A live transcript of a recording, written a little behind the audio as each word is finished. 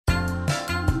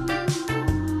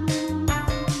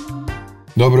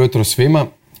Dobro jutro svima,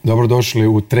 dobrodošli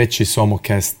u treći SoMo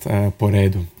cast po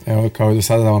redu. Evo, kao i do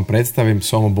sada da vam predstavim,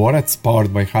 SoMo Borac, powered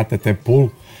by HTT Pool,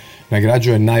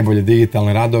 nagrađuje najbolje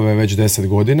digitalne radove već 10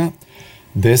 godina.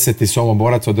 10. SoMo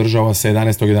Borac održava se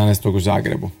 11.11. u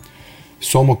Zagrebu.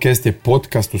 SoMo cast je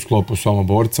podcast u sklopu SoMo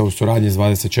Borca u suradnji s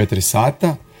 24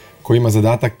 sata, koji ima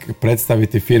zadatak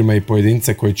predstaviti firme i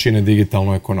pojedince koji čine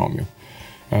digitalnu ekonomiju.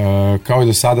 Kao i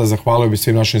do sada, zahvalio bi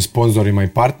svim našim sponzorima i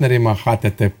partnerima: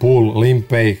 HTT Pool,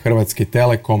 Limpay, Hrvatski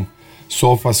Telekom,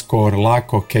 Sofascore,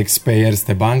 Lako, Kexpay,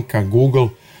 Erste banka, Google,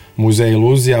 Muzej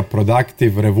Iluzija,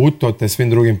 Productive, Revuto te svim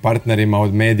drugim partnerima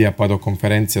od medija pa do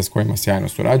konferencija s kojima sjajno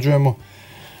surađujemo.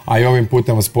 A i ovim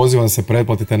putem vas pozivam da se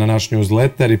pretplatite na naš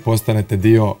newsletter i postanete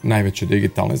dio najveće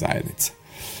digitalne zajednice.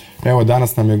 Evo,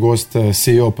 danas nam je gost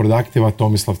CEO Productiva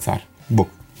Tomislav Car.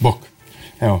 Bok.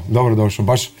 Evo, dobrodošao.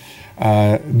 Baš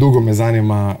dugo me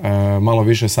zanima malo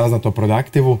više saznati o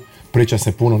Productivu. Priča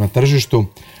se puno na tržištu,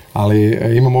 ali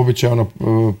imam običaj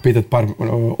pitati par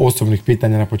osobnih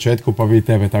pitanja na početku, pa bi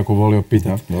tebe tako volio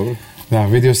pitati. Dobro. Da,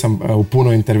 vidio sam u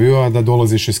puno intervjua da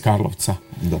dolaziš iz Karlovca.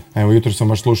 Da. Evo, jutro sam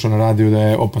baš slušao na radiju da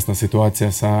je opasna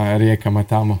situacija sa rijekama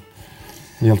tamo.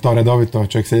 Jel to redovito?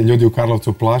 Čak se ljudi u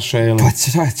Karlovcu plaše ili?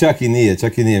 Pa čak i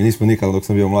nije. Nismo nikad, dok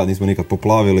sam bio mlad, nismo nikad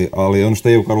poplavili, ali ono što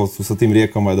je u Karlovcu sa tim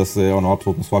rijekama je da se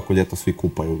apsolutno svako ljeto svi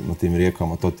kupaju na tim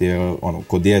rijekama. To ti je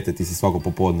kod dijete, ti si svako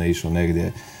popodne išao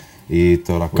negdje i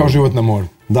to onako... Kao život na moru.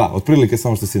 Da, otprilike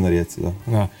samo što si na rijeci,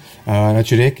 da.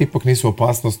 Znači rijeke ipak nisu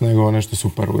opasnost nego nešto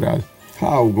super u gradu.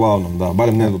 Uglavnom, da.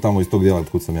 Barem ne tamo iz tog dijela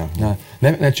kud sam ja.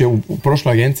 Ne, znači, u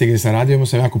prošloj agenciji gdje sam radio imao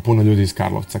sam jako puno ljudi iz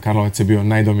Karlovca. Karlovac je bio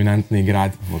najdominantniji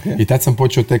grad. Okay. I tad sam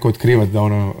počeo tek otkrivati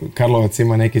da Karlovac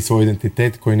ima neki svoj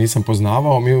identitet koji nisam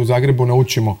poznavao. Mi u Zagrebu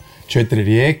naučimo 4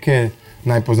 rijeke,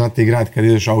 najpoznatiji grad kad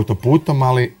ideš autoputom,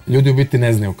 ali ljudi u biti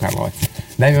ne znaju Karlovac.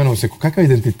 Daj mi kakav je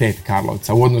identitet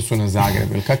Karlovca u odnosu na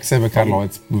Zagreb ili kako sebe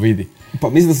Karlovac vidi? Pa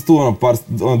mislim da su tu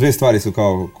dvije stvari su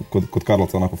kao kod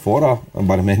Karlovca onako fora,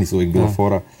 bar meni su uvijek bila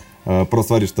fora. Prva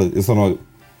stvar je što je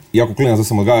jako klinac da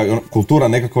sam odgajao, kultura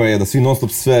nekako je da svi non stop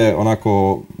sve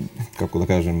onako, kako da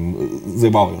kažem,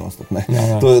 zajebavaju non stop, ne.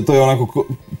 Ja. To je onako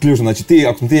ključno, znači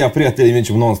ako sam ti ja prijatelji, mi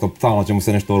ćemo non stop, stalno ćemo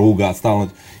se nešto rugati, stalno.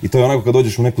 I to je onako kad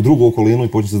dođeš u neku drugu okolinu i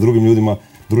počneš sa drugim ljudima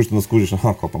društvo da skužiš,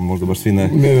 pa možda baš svi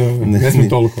ne smo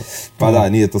toliko. Pa da,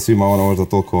 nije to svima možda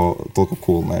toliko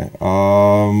cool, ne.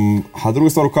 A druga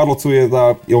stvar u Karlovcu je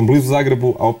da je on blizu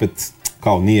Zagrebu, a opet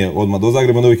kao nije odmah do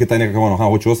Zagreba, onda uvijek je taj nekakav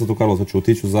hoću ostati u Karlovcu, hoću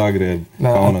otići u Zagreb,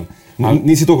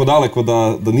 nisi toliko daleko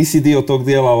da nisi dio tog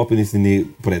dijela, a opet nisi ni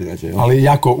predgrađe. Ali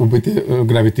jako u biti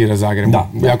gravitira Zagrebu.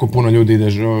 Jako puno ljudi ide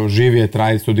živjeti,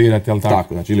 raditi, studirati, jel tako?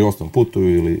 Tako, znači ili ostanu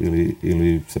putuju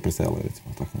ili se presele,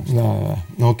 recimo, tako nešto.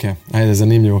 Da, ok, ajde,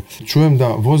 zanimljivo. Čujem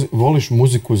da voliš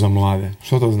muziku za mlade,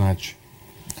 što to znači?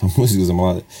 Muziku za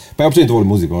mlade? Pa ja općenito volim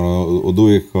muziku, od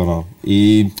uvijek,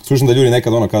 i slušam da ljudi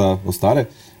nekad kada ostare,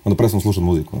 onda prestanu slušati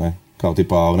muziku, ne? Kao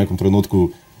tipa u nekom trenutku,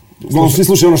 svi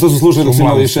slušaju ono što su slušali dok su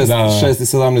imali 6 i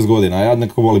 17 godina, a ja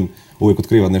nekako volim uvijek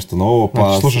otkrivati nešto novo, pa...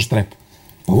 Znači, slušaš trap?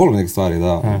 Pa volim neke stvari,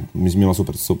 da. Mislim, ima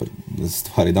super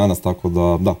stvari danas, tako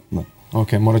da.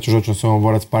 Ok, morat ću doći na SoMo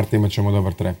Borac party, imat ćemo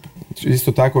dobar trap.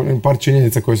 Isto tako, par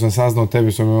činjenica koje sam saznao o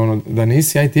tebi su da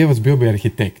nisi IT-evac, bio bi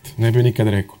arhitekt, ne bi nikad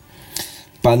rekao.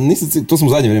 Pa nisam, to sam u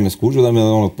zadnje vrijeme skužio da me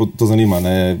to zanima,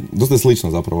 ne, dosta je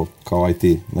slično zapravo kao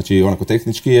IT. Znači onako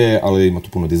tehnički je, ali ima tu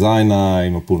puno dizajna,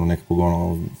 ima puno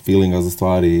nekakvog feelinga za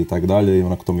stvari i tako dalje i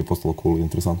onako to mi je postalo cool i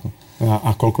interesantno.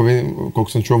 A koliko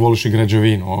sam čuo, voliš i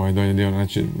građevinu ovaj dolje dio,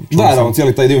 znači... Da,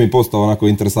 cijeli taj dio mi je postao onako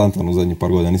interesantan u zadnjih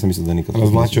par godina, nisam mislio da nikad...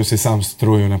 Razvlačio si sam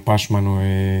struju na Pašmanu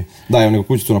i... Da, imam neku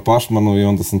kućicu na Pašmanu i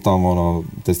onda sam tamo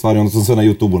te stvari, onda sam sve na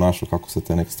YouTube-u našao kako se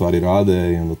te neke stvari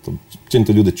rade i onda to, čim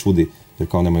to ljude čudi, jer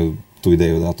kao nemaju tu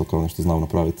ideju da ja to kao nešto znam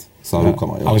napraviti sa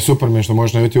rukama. Ali super mi je što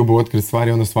možeš na YouTube-u otkriti stvari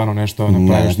i onda stvarno nešto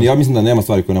napraviš. Ja mislim da nema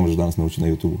stvari koje ne možeš danas naučiti na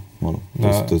YouTube-u.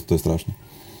 To je strašno.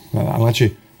 Da,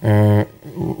 znači,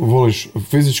 voliš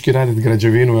fizički raditi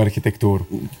građevinu i arhitekturu?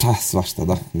 Pa, svašta,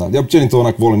 da. Ja općenito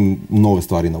onako volim nove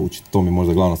stvari naučiti. To mi je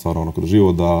možda glavna stvar kroz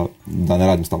život, da ne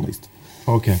radim stalno isto.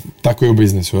 Ok, tako i u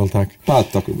biznisu, jel tako? Pa,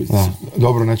 tako i u biznisu. Da.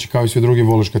 Dobro, znači kao i svi drugi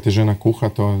voliš kad te žena kuha,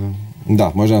 to...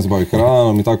 Da, moja žena se bavi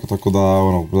hranom i tako da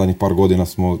u zadnjih par godina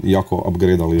smo jako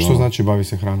upgradeali. Što znači bavi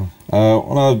se hranom?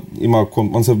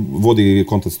 On se vodi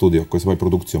content studio koji se bavi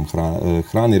produkcijom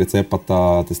hrane,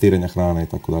 recepata, testiranja hrane i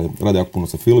tako dalje. Radi jako puno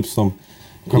sa Philipsom.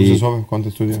 Kako se zove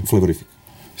content studio? Flavorific.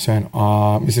 Sjajno.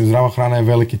 A mislim, zdrava hrana je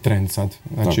veliki trend sad.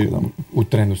 Znači, tako, u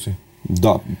trendu si.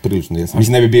 Da, prilično jesam.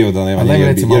 Mislim, ne bi bio da nema,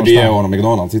 jer bi je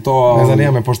McDonald's i to... Ali... Ne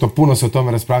zanima me, pošto puno se o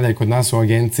tome raspravlja i kod nas u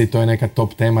agenciji, to je neka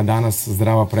top tema danas,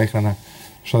 zdrava prehrana.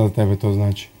 Što za tebe to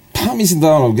znači? Pa Pa mislim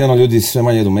da generalno ljudi sve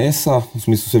manje jedu mesa, u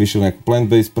smislu sve više neku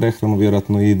plant-based prehranu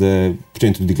vjerojatno ide,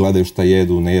 općenito ljudi gledaju šta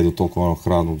jedu, ne jedu toliko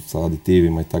hranu sa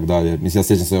aditivima i tak dalje. Mislim, ja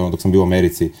sjećam se dok sam bio u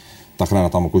Americi, ta hrana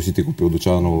tamo koju si ti kupio u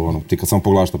dućanu, ti kad samo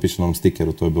pogledaš šta piše na onom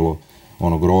stikeru, to je bilo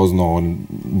grozno,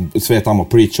 sve je tamo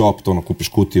pre-chopped, kupiš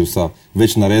kutiju sa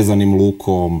već narezanim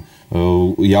lukom,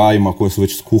 jajima koje su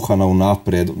već skuhana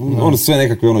unaprijed, sve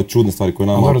nekakve čudne stvari koje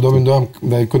nama... Dobro, dobim dojam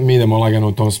da je mi idemo lagano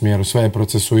u tom smjeru, sve je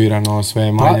procesuirano, sve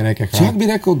je manje neke hrane. Čak bih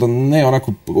rekao da ne,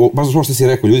 baš što si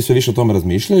rekao, ljudi sve više o tome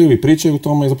razmišljaju i pričaju o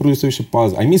tome i zapravo ljudi sve više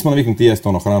paze. A i mi smo naviknuti jesti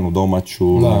hranu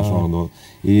domaću,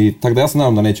 i tako da ja se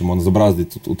nadam da nećemo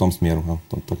zabrazditi u tom smjeru,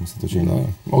 tako mi se to čini.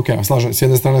 Ok, slažem, s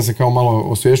jedne strane se kao malo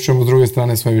osvješćujemo, s druge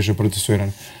strane sve više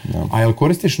procesuirano. A jel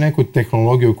koristiš neku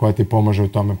tehnologiju koja ti pomaže u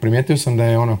tome? Primijetio sam da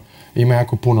je ima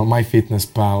jako puno,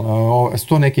 MyFitnessPal,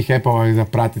 100 nekih appova za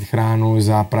pratiti hranu,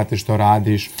 za pratiti što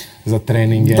radiš, za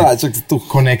treninge,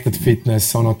 Connected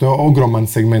Fitness, to je ogroman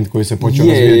segment koji se počeo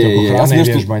razvijati oko hrane i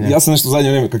vježbanja. Ja sam nešto zadnje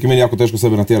vrijeme, kako je meni jako teško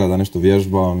sebe natjerati da nešto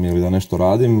vježbam ili da nešto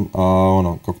radim,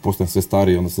 a kako postajem sve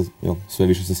stariji, onda se, sve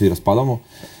više se svi raspadamo.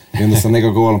 I onda sam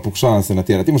nekako pokušavam se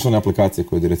natjerati. Imaš one aplikacije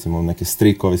koje recimo neke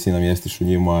strikove si namjestiš u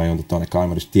njima i onda to one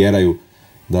kamere tjeraju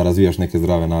da razvijaš neke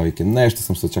zdrave navike. Nešto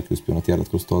sam se čak i uspio natjerati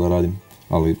kroz to da radim,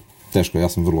 ali teško, ja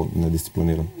sam vrlo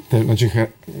nediscipliniran. Znači,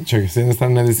 čekaj, s jedne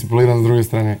strane nediscipliniran, s druge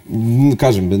strane...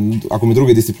 Kažem, ako mi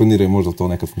drugi discipliniraju, možda to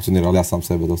nekad funkcionira, ali ja sam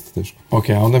sebe dosta teško. Ok,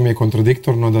 a onda mi je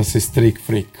kontradiktorno da si strict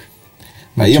freak.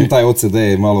 Znači... Imam taj OCD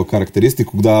malo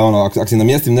karakteristiku da ako si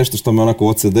namjestim nešto što me onako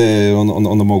OCD,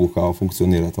 onda mogu kao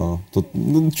funkcionirati.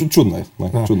 Čudno je.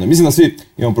 Čudno je. Mislim da svi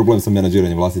imamo problem sa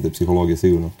menadžiranjem vlastite psihologije,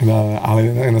 sigurno. Da,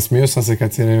 ali nasmio sam se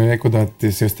kad si rekao da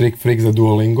ti si strict freak za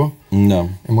Duolingo. Da.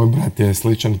 Moj brat je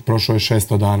sličan, prošao je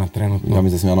 600 dana trenutno. Ja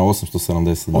mislim da sam ja na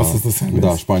 870 dana. 870?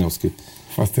 Da, španjolski.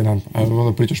 Fascinantno. A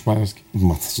onda pričaš španjolski?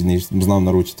 Znam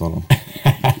naručiti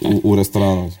u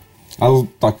restoranu. Ali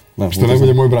tako. Što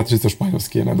najbolje, moj brat čisto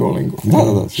španjolski je na Duolingu. Da.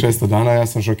 600 dana, ja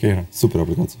sam šokiran. Super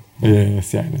aplikacija. Je,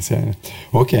 sjajno.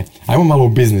 Ok, ajmo malo u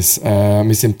biznis.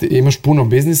 Mislim, ti imaš puno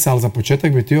biznisa, ali za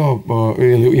početak bi htio,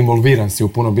 ili involviran si u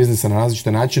puno biznisa na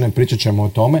različite načine, pričat ćemo o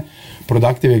tome.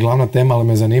 Productive je glavna tema, ali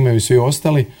me zanimaju i svi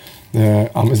ostali.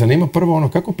 Ali me zanima prvo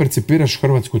kako percipiraš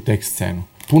hrvatsku tech scenu.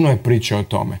 Puno je priče o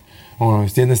tome.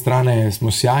 S jedne strane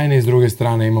smo sjajni, s druge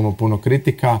strane imamo puno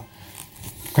kritika.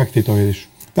 Kako ti to vidiš?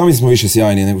 Ja mislim smo više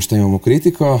sjajni nego što imamo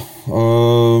kritika.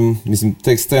 Mislim,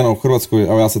 tech scena u Hrvatskoj,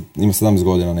 evo ja sad imam 17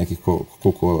 godina nekih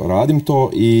koliko radim to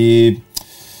i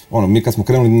mi kad smo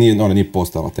krenuli nije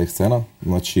postojala tech scena,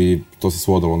 znači to se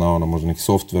svodilo na možda neki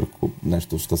software,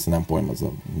 nešto što se nemam pojma za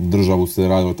državu se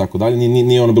radilo i tako dalje,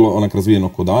 nije bilo onak razvijeno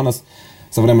kao danas.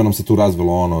 Sa vremenom se tu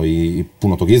razvilo i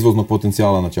puno tog izvoznog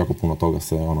potencijala, znači jako puno toga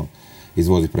se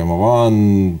izvozi prema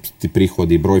van, ti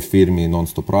prihodi, broj firmi non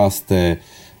stop raste.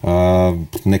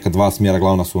 Neka dva smjera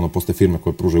glavna su postoje firme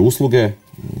koje pružaju usluge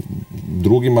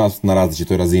drugima na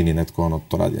različitoj razini, netko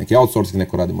to radi neki outsourcing,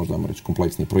 neko radi možda ajmo reći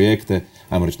kompleksnije projekte,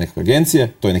 ajmo reći nekakve agencije,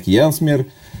 to je neki jedan smjer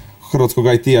hrvatskog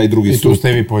IT-a i drugi su... I tu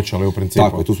ste vi počeli u principu.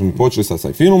 Tako je, tu smo mi počeli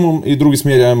sa filmom i drugi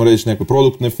smjer je ajmo reći neke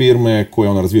produktne firme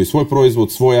koje razvijaju svoj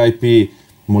proizvod, svoj IP,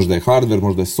 možda je hardware,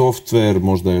 možda je software,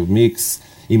 možda je mix,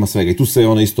 ima svega i tu se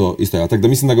isto ja. Tako da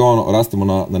mislim da ga rastemo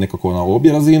na nekako na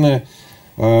obje razine.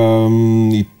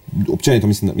 I općenito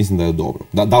mislim da je dobro.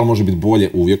 Da li može biti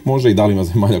bolje? Uvijek može i da li ima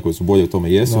zemalja koje su bolje u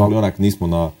tome jesu, ali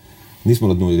nismo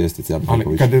na dnu ljestvice.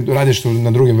 Ali kad radiš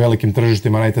na drugim velikim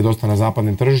tržištima, radite dosta na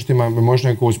zapadnim tržištima, možeš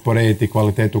nekako usporediti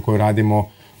kvalitetu koju radimo,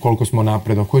 koliko smo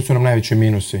napredno, koji su nam najveći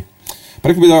minusi?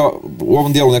 Rekao bih da u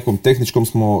ovom dijelu nekom tehničkom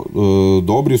smo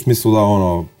dobri u smislu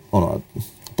da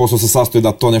posao se sastoji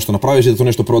da to nešto napraviš i da to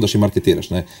nešto prodaš i marketiraš.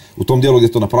 Ne? U tom dijelu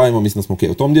gdje to napravimo, mislim da smo ok.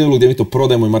 U tom dijelu gdje mi to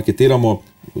prodajemo i marketiramo,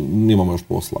 imamo još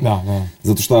posla. Da.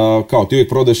 Zato što ti uvijek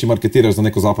prodaješ i marketiraš za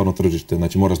neko zapadno tržište.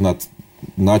 Znači moraš znati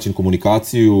način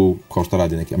komunikaciju, kao što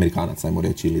radi neki Amerikanac, ajmo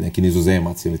reći, ili neki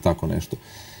Nizozemac ili tako nešto.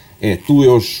 Tu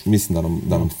još mislim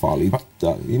da nam fali.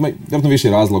 Da, ima vjerojatno više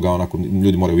razloga,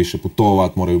 ljudi moraju više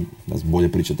putovati, moraju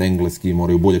bolje pričati engleski,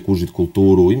 moraju bolje kužiti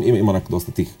kulturu, ima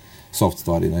dosta tih soft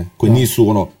stvari, ne? Koji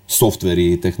nisu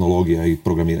software i tehnologija i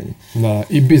programiranje. Da,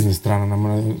 i biznis strana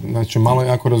nam, znači malo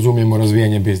jako razumijemo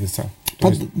razvijanje biznisa.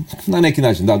 Pa na neki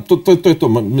način, da, to je to.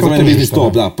 Za mene biznis to,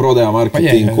 da, prodaja,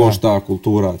 marketing, košta,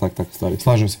 kultura, takve stvari.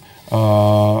 Slažem se.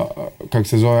 Kako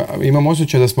se zove, imam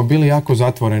osjećaj da smo bili jako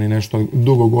zatvoreni nešto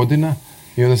dugo godina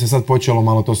i onda se sad počelo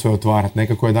malo to sve otvarati.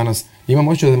 Nekako je danas, imam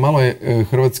osjećaj da malo je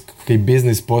hrvatski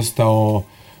biznis postao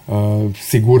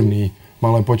sigurniji.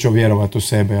 malo je počeo vjerovati u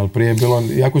sebe, ali prije je bilo,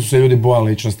 jako su se ljudi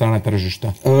bojali ići na strana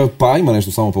tržišta. Pa ima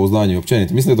nešto samopouzdanje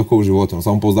općenito. Mislim da je to kao u životu.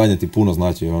 Samopouzdanje ti puno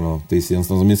znači. Ti si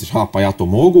jednostavno misliš, pa ja to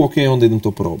mogu, ok, onda idem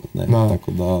to probati.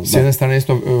 Tako da, s jedne strane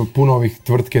isto puno ovih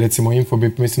tvrtki, recimo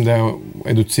Infobip, mislim da je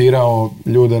educirao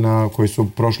ljude koji su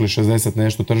prošli 60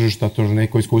 nešto tržišta, to je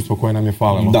neko iskustvo koje nam je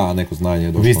falilo. Da, neko znanje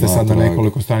je došlo. Vi ste sad na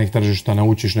nekoliko stranih tržišta,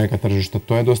 naučiš neka tržišta,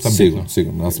 to je dosta bitno.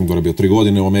 Sigurno. Ja sam gore bio 3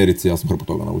 godine u Americi, ja sam hrpu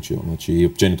toga naučio. Znači, i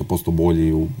općenito postao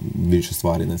bolji u više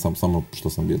stvari, ne samo što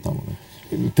sam bio tamo. Ne.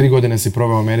 3 godine si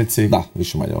proveo u Americi? Da,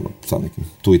 više manje, sad nekim.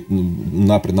 Tu i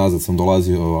napred nazad sam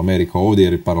dolazio u Amerika ovdje,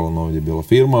 jer je paralelno ovdje bila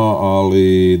firma,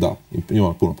 ali da,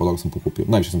 ima puno toga sam pokupio.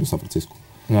 Najviše sam bio u San Francisco.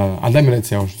 Da. A daj mi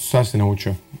reci, šta si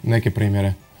naučio? Neke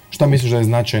primjere. Šta misliš da je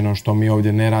značajno što mi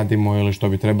ovdje ne radimo ili što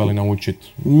bi trebali naučiti?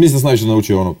 Mislim da sam najviše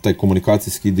naučio taj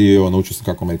komunikacijski dio, naučio sam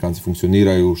kako Amerikanci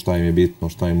funkcioniraju, šta im je bitno,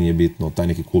 šta im nije bitno, taj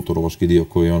neki kulturološki dio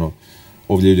koji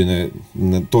ovdje ljudi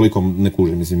toliko ne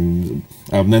kuže. Mislim,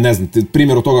 ne znam,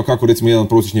 primjer od toga kako recimo jedan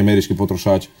prosječni američki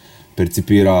potrošač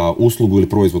percipira uslugu ili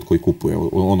proizvod koji kupuje.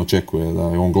 On očekuje da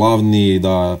je on glavni,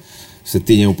 da se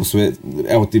ti njemu posve...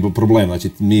 Evo ti problem, znači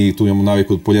mi tu imamo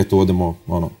naviku po ljetu odemo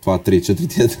 2, 3,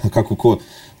 4 tjedna, kako ko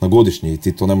na godišnji i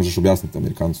ti to ne možeš objasniti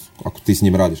Amerikancu. Ako ti s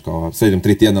njim radiš, kao sedem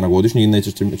 3 tjedna na godišnji i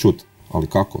nećeš me čuti. Ali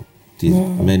kako? Ti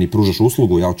meni pružaš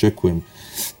uslugu, ja očekujem.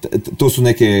 To su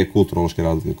neke kulturološke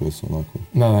razlike koje su onako...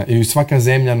 Da, i svaka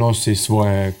zemlja nosi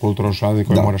svoje kulturološke razlike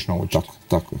koje moraš naučiti.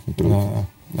 Tako je.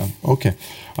 Da, ok.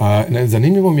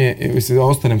 Zanimljivo mi je, da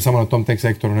ostanem samo na tom tech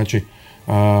sektoru, znači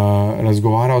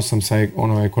razgovarao sam sa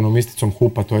ekonomisticom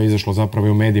HUP-a, to je izašlo zapravo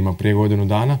i u medijima prije godinu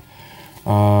dana.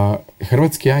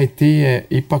 Hrvatski IT je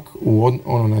ipak u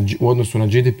odnosu na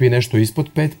GDP nešto ispod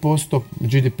 5%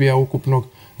 GDP-a ukupnog,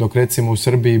 dok recimo u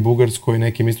Srbiji, Bugarskoj i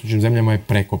nekim istočnim zemljama je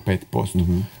preko 5%.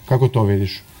 Mm-hmm. Kako to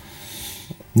vidiš?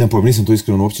 Nemam pojma, nisam to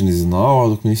iskreno uopće ni znao,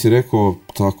 dok mi nisi rekao,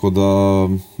 tako da,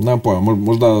 nemam pojma,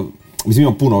 možda, mislim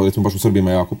imam puno, recimo baš u Srbiji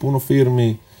ima jako puno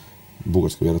firmi,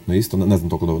 Bugarskoj vjerojatno isto, ne znam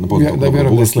toliko dobro, ne poznam toliko dobro. Da,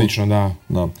 vjerujem da je slično,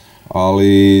 da.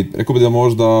 Ali, rekao bi da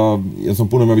možda, ja sam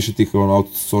puno ima više tih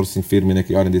outsourcing firmi,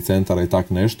 nekih R&D centara i tak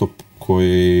nešto,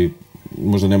 koji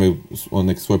možda nemaju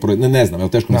neke svoje projekte, ne znam,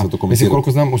 teško mi se to komentirati. Mislim,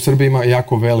 koliko znam, u Srbiji ima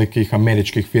jako velikih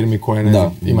američkih firmi koje, ne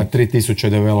znam, ima 3000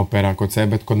 developera kod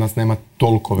sebe, kod nas nema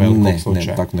toliko velikog slučaja.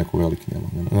 Ne, tako neko veliki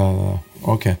nema. Da,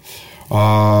 ok.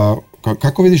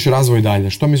 Kako vidiš razvoj dalje?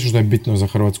 Što misliš da je bitno za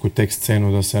hrvatsku tech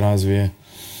scenu da se razvije?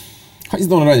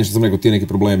 Isto ranije što sam rekao, ti neki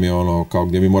problemi, kao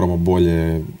gdje mi moramo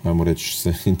bolje, ajmo reći,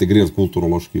 se integrirati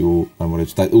kulturološki u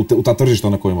ta tržišta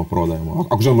na kojima prodajemo.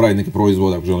 Ako želimo raditi neke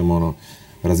proizvode, ako želimo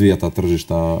razvijati ta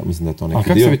tržišta, mislim da je to neki dio. A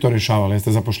kako ste vi to rješavali?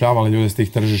 Jeste zapošljavali ljude s tih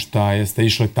tržišta? Jeste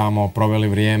išli tamo, proveli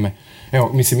vrijeme? Evo,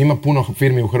 mislim, ima puno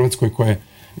firmi u Hrvatskoj koje,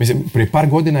 mislim, prije par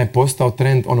godina je postao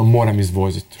trend, moram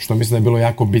izvoziti, što mislim da je bilo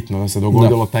jako bitno, da se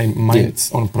dogodilo taj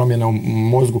promjena u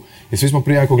mozgu, jer svi smo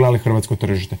prije jako gledali hrvatsko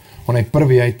tržište. Onaj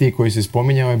prvi IT koji se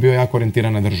spominjao je bio jako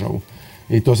orijentiran na državu.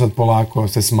 I to sad polako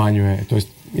se smanjuje, to jest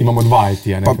imamo 2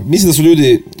 IT-a. Pa mislim da su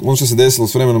ljudi, ono što se desilo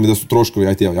s vremenom je da su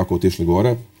troškovi IT-a jako otišli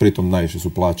gore, pritom najviše su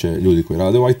plaće ljudi koji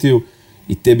rade u IT-u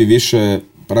i tebi više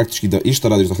praktički da išta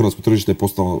radiš za hrvatsko tržište je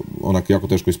postalo onako jako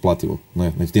teško isplativo.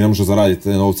 Znači ti ne možeš zaraditi te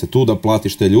novce tu da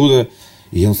platiš te ljude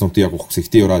i jednostavno ti ako si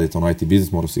htio raditi IT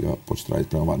biznis, morao si ga početi raditi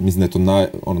prema van. Mislim da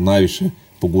je to najviše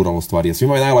poguralo stvari. Jer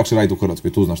svima je najlakše raditi u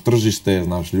Hrvatskoj. Tu znaš tržište,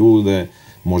 znaš ljude,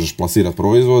 možeš plasirati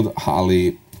proizvod,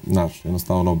 ali znaš,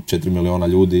 jednostavno 4 miliona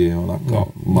ljudi je onako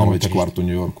malo već kvart u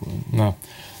New Yorku. Da.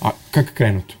 A kako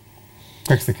krenuti?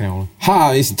 Kako ste krenuli?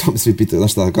 Mislim, to me svi pitaju,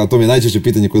 znaš šta, kao to mi je najčešće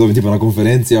pitanje koje dobijem tipa na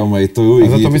konferencijama i to je uvijek...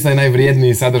 A zato mislim da je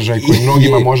najvrijedniji sadržaj koji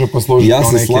mnogima može poslužiti kao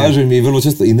neki... Ja se slažem i vrlo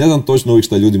često, i ne znam točno uvijek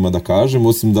šta ljudima da kažem,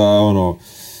 osim da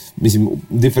mislim,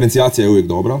 diferencijacija je uvijek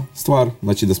dobra stvar,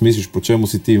 znači da smisliš po čemu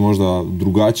si ti možda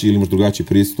drugačiji ili imaš drugačiji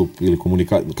pristup ili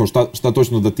komunikacija, kao šta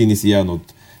točno da ti nisi jedan od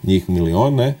njih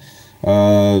milion, ne?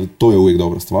 To je uvijek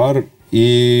dobra stvar.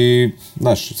 I,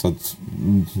 znaš, sad,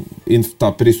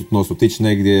 ta prisutnost otići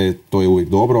negdje, to je uvijek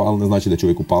dobro, ali ne znači da će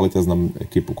uvijek upaliti. Ja znam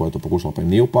ekipu koja je to pokušala pa im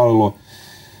nije upalilo.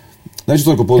 Znači,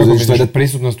 toliko poduzetništva da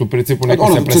prisutnost u principu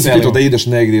neko se preselio. Da ideš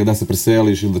negdje, da se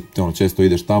preseliš ili da često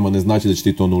ideš tamo, ne znači da će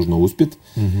ti to nužno uspjeti.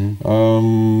 Mm-hmm.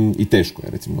 I teško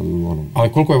je, recimo.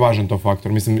 Ali koliko je važan to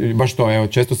faktor? Mislim, baš to, evo,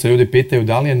 često se ljudi pitaju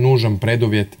da li je nužan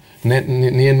preduvjet,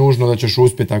 nije nužno da ćeš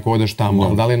uspjeti ako odeš tamo,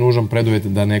 ali da li je nužan preduvjet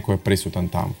da neko je prisutan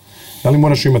tamo? Da li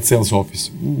moraš imati sales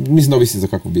office? Mislim da ovisi za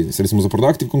kakav biznis. Recimo za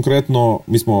Productive konkretno,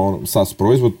 mi smo SaaS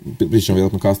proizvod, pričamo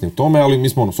vjerojatno kasnije o tome, ali mi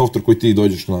smo software koji ti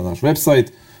dođeš na naš website,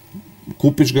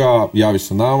 kupiš ga, javiš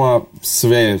se nama,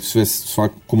 sva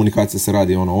komunikacija se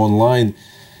radi online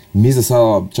Mi za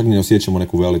sada čak ne osjećamo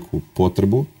neku veliku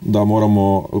potrebu da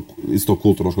moramo iz tog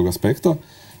kulturološkog aspekta,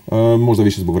 možda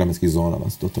više zbog vremenskih zona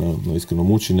nas to trenutno iskreno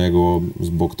muči, nego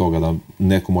zbog toga da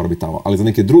neko mora biti tamo. Ali za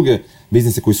neke druge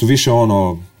biznise koji su više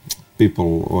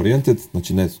people oriented,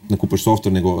 znači ne kupuješ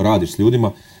software nego radiš s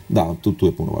ljudima, da, tu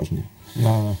je puno važnije.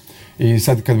 Da. I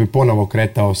sad kad bi ponovo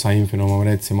kretao sa Infinomom,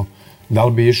 recimo, da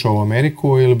li bi išao u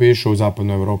Ameriku ili bi išao u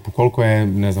zapadnu Europu? Koliko je,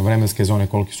 ne znam, vremenske zone,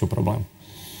 koliki su problemi?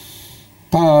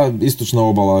 Pa, istočna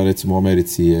obala, recimo u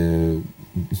Americi je,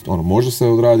 može se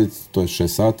odraditi, to je 6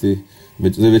 sati,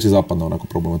 već je zapadna onako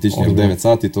problematičnija, 9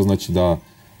 sati, to znači da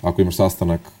ako imaš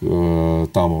sastanak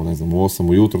tamo, ne znam, u 8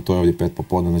 ujutro, to je ovdje 5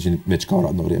 popodne, znači već kao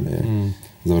radno vrijeme je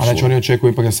završilo. A znači oni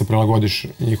očekuju ipak da se prilagodiš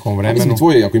njihovom vremenu? Mislim,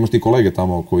 tvoji, ako imaš ti kolege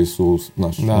tamo koji su,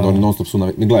 znaš, oni non stop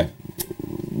su gle,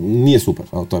 nije super,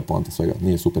 to je poanta svega,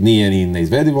 nije super, nije ni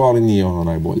neizvedivo, ali nije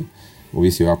najbolje.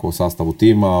 Ovisi jako o sastavu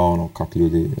tima, kako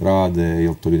ljudi rade, je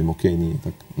li to ljudima ok, nije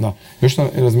tako. Da, još sam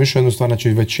razmišljao jednu stvar, znači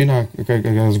većina, kad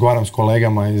razgovaram s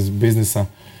kolegama iz biznisa,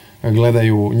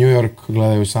 gledaju New York,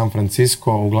 gledaju San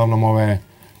Francisco, uglavnom ove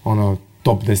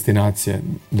top destinacije.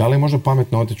 Da li je možda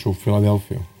pametno otići u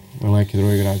Filadelfiju ili neki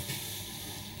drugi grad?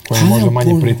 Koji je možda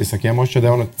manji pritisak. Ja možda da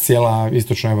je cijela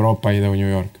istočna Europa ide u New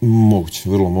York. Moguće,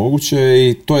 vrlo moguće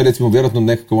i to je recimo vjerojatno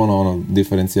nekakav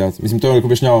diferencijacija. Mislim, to je uvijek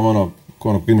objašnjavam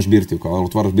ako imaš birtiju, kao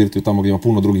otvaraš birtiju tamo gdje ima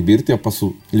puno drugih birtija pa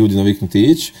su ljudi naviknuti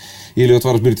ići, ili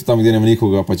otvaraš birtiju tamo gdje nema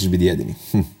nikoga pa ćeš biti jedini.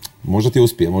 Možda ti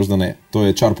uspije, možda ne. To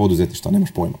je čar poduzetništva,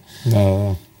 nemaš pojma.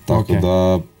 Da. Tako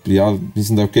da, ja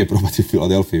mislim da je ok probati u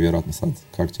Filadelfiji, vjerojatno sad.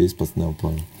 Kako će ispast, nema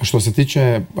pojma. Što se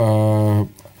tiče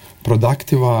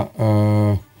produktiva,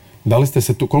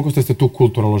 koliko ste se tu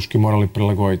kulturološki morali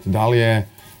prilagoditi? Da li je,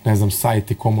 ne znam,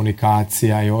 sajt i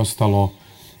komunikacija i ostalo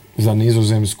za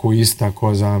Nizozemsku ista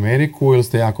ko za Ameriku ili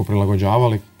ste jako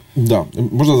prilagođavali? Da,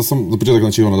 možda da sam za početak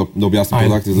znači da objasnim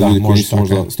Productive za ljudi koji nisu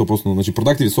možda 100%. Znači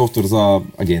Productive je software za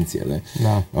agencije. Ne?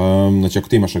 Da. Znači ako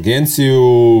ti imaš agenciju,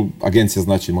 agencija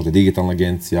znači možda digitalna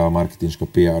agencija, marketinška,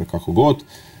 PR, kako god,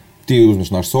 ti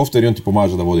uzmeš naš software i on ti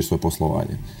pomaže da vodiš svoje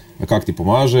poslovanje. A kako ti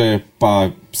pomaže? Pa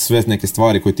sve neke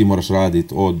stvari koje ti moraš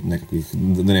raditi od nekakvih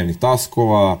dnevnih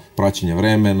taskova, praćenja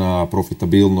vremena,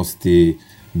 profitabilnosti,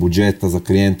 budžeta za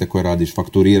klijente koje radiš,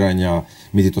 fakturiranja,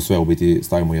 mi ti to sve u biti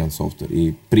stavimo u jedan software.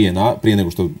 I prije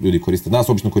nego što ljudi koriste nas,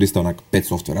 obično koriste onak 5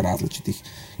 softvera različitih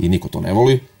i niko to ne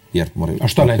voli. Jer moraju... A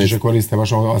što najčešće koriste?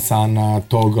 Baš Asana,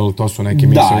 Toggle, to su neki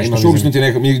misli? Da, imaš obično ti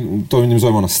mi to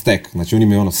zovemo stack. Znači oni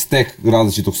imaju stack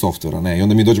različitog softvera. Ne? I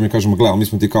onda mi dođemo i kažemo, gledaj, mi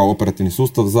smo ti kao operativni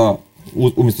sustav za,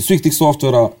 umjesto svih tih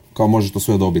softvera, kao možeš to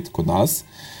sve dobiti kod nas.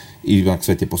 I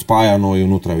sve ti je pospajano i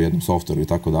unutra u jednom softveru i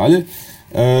tako dalje.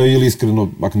 Ili iskreno,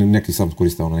 ako neki sam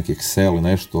koriste neki Excel i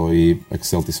nešto i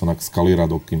Excel ti se onak skalira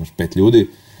dok imaš 5 ljudi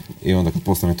i onda kad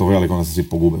postane to veliko, onda se svi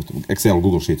pogube. Excel,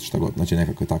 Google Sheet, šta god, znači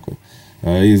nekakve takve.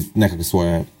 I nekakve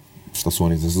svoje, šta su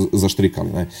oni zaštrikali.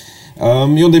 Ne?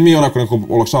 I onda i mi onako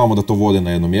olakšavamo da to vode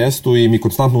na jednom mjestu i mi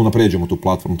konstantno unapređujemo tu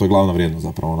platformu, to je glavna vrijednost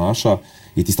zapravo naša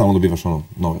i ti stalno dobivaš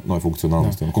nove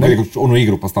funkcionalnosti. Kako nekako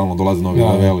igru pa stalno dolazi novi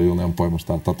level i nemam pojma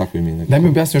šta, tako i mi nekako. Daj mi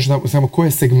objasni još samo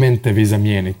koje segmente vi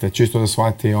zamijenite, čisto da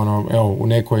shvati u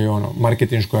nekoj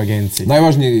marketinškoj agenciji.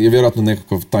 Najvažniji je vjerojatno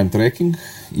nekakav time tracking,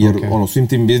 jer svim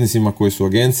tim biznisima koji su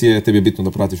agencije, tebi je bitno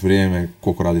da pratiš vrijeme,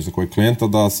 koliko radiš za kojeg klijenta,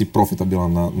 da si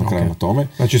profitabilan na kraju na tome.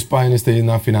 Znači spajani ste i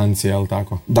na financije, jel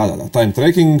tako? Da, time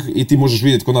tracking i ti možeš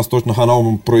vidjeti kod nas točno, na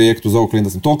ovom projektu za ovog klijenta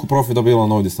sam toliko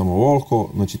profitabilan, ovdje sam ovoliko,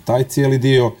 znači taj cijeli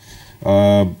dio,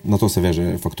 na to se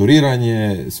veže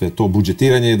fakturiranje, sve to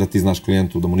budžetiranje, da ti znaš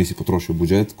klijentu da mu nisi potrošio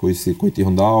budžet koji ti je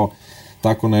on dao,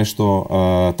 tako nešto,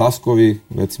 taskovi,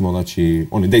 recimo, znači,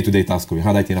 oni day-to-day taskovi,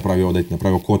 daj ti napravi ovo, daj ti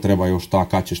napravi ovo, ko treba još šta,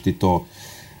 kad ćeš ti to,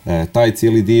 taj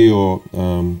cijeli dio,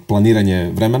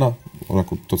 planiranje vremena,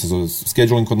 onako, to se zove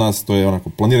scheduling kod nas, to je onako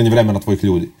planiranje vremena tvojih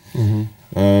ljudi. Mm-hmm.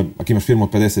 Ako imaš firmu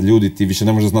od 50 ljudi, ti više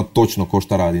ne možeš znati točno ko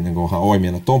šta radi, nego ovaj mi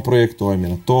je na tom projektu, ovaj mi je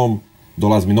na tom,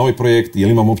 dolazi mi novi projekt,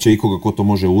 jel imam uopće ikoga ko to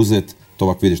može uzeti, to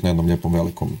ovak vidiš na jednom lijepom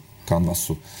velikom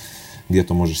kanvasu gdje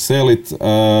to možeš seliti.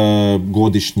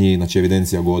 Godišnji, znači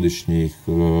evidencija godišnjih,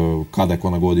 kada je ko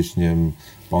na godišnjem,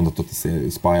 pa onda to ti se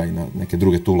ispaja i na neke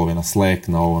druge toolove, na Slack,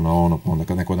 na ovo, na ono, pa onda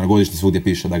kad neko na godišnji svugdje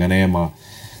piše da ga nema.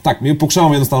 Tak, mi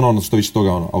pokušavamo jednostavno što više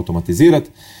toga automatizirati.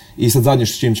 I sad zadnje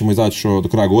s čim ćemo izaći do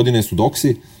kraja godine su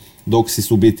doksi. Doksi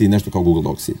su biti nešto kao Google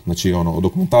Docsi. Znači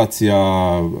dokumentacija,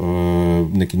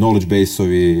 neki knowledge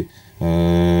base-ovi,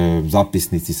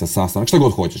 zapisnici sa sastanak, šta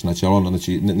god hoćeš.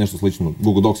 Znači, nešto slično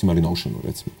Google Docsima ili Notionu,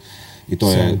 recimo. I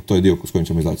to je dio s kojim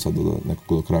ćemo izaći sad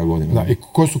do kraja godine. Da, i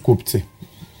ko su kupci?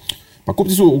 Pa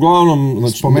kupci su uglavnom,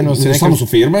 znači, samo su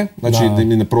firme, znači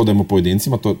mi ne prodajemo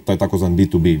pojedincima, to je takozvan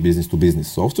B2B, business to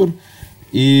business software.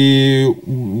 I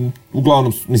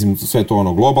uglavnom, mislim, sve to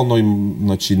ono globalno,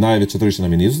 znači najveća tržišta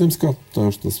nam je Nizozemska, to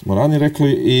je što smo ranije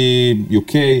rekli, i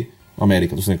UK,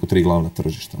 Amerika, to su neko 3 glavna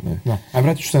tržišta. Ne? Da. A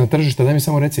vratit ću se na tržišta, daj mi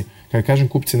samo reci, kada kažem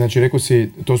kupci, znači rekao si,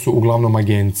 to su uglavnom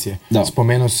agencije. Da.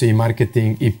 Spomenuo si i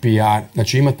marketing i PR,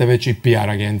 znači imate već i PR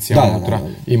agencija unutra,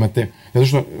 imate, zato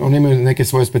što oni imaju neke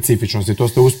svoje specifičnosti, to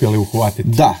ste uspjeli uhvatiti.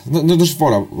 Da, znači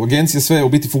fora, agencije sve u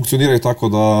biti funkcioniraju tako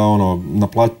da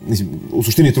u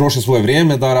suštini troše svoje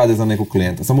vrijeme da rade za nekog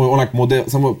klijenta.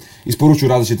 Samo isporučuju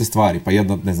različite stvari, pa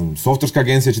jedna, ne znam, softverska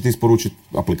agencija će ti isporučiti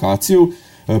aplikaciju,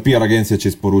 PR agencija će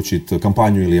isporučiti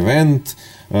kampanju ili event,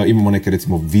 imamo neke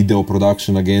recimo video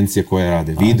production agencije koje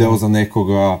rade video za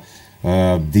nekoga,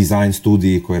 design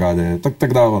studiji koji rade,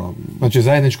 tak da ono. Znači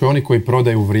zajedničko je oni koji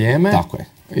prodaju vrijeme. Tako je.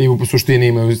 I u suštini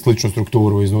imaju sličnu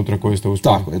strukturu iznutra koju ste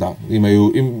uspjeli. Tako je, da.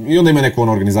 I onda imaju neku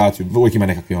organizaciju, uvijek ima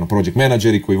nekakvi project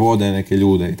menadžeri koji vode neke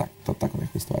ljude i tako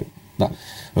neke stvari. Da.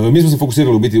 Mi smo se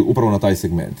fokusirali u biti upravo na taj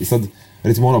segment. I sad,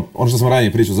 recimo ono što smo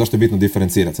ranije pričali, zašto je bitno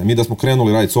diferencirati se. Mi da smo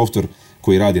krenuli raditi software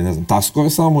koji radi, ne znam, taskove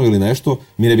samo ili nešto,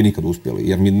 mi ne bi nikad uspjeli.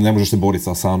 Jer mi ne možeš se boriti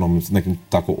sa Asanom, s nekim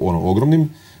tako ogromnim,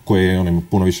 koje ima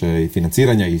puno više i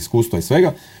financiranja i iskustva i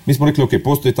svega. Mi smo rekli, ok,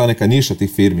 postoji ta neka niša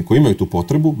tih firmi koji imaju tu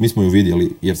potrebu, mi smo ju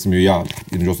vidjeli jer sam ju ja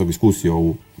između ostalog iskusio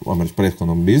u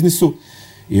prethodnom biznisu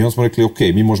i onda smo rekli, ok,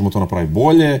 mi možemo to napraviti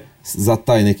bolje za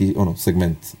taj neki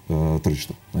segment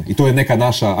tržišta. I to je neka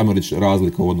naša, ajmo reći,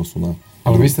 razlika u odnosu na...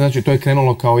 Ali vi ste, znači, to je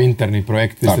krenulo kao interni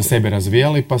projekt, gdje ste sebe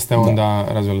razvijali, pa ste onda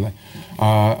razvijali dalje.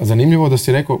 Zanimljivo da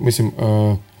si rekao, mislim,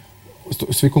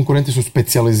 svi konkurenti su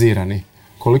specijalizirani.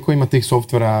 Koliko ima tih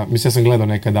softvera, mislim, ja sam gledao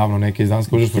nekad davno neke iz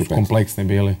Danske, užasno su kompleksni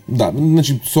bili. Da,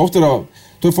 znači, softvera,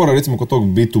 to je fora recimo kod tog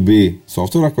B2B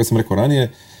softvera, koje sam rekao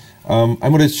ranije,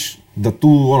 ajmo reći da tu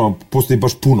postoji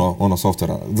baš puno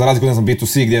softvera. Za razliku, ne znam,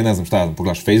 B2C gdje, ne znam šta ja,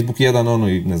 pogledaš Facebook jedan,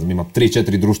 i ne znam, ima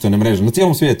 3-4 društvene mreže na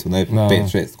cijelom svijetu, ne,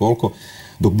 5-6, koliko,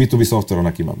 dok B2B softver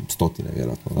onak ima stotine,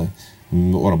 vjerojatno, ne.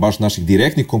 Baš naših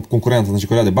direktnih konkurenta, znači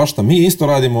koji rade baš šta mi isto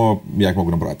radimo, ja ih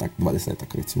mogu nabrojati tak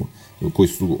 20-ak recimo, koji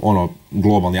su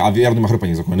globalni, a vjerojatno ima hrpa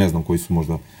njih za koje ne znam, koji su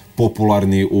možda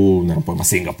popularni u, nemam pojma,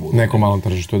 Singapuru. Nekom malom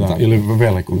tržištu, da, ili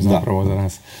velikom zapravo za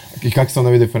nas. I kako se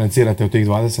onda vi diferencirate od tih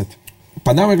 20?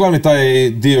 Pa nama je glavni taj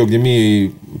dio gdje mi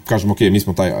kažemo, ok, mi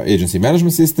smo taj agency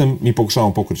management system, mi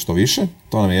pokušavamo pokriti što više,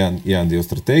 to nam je jedan dio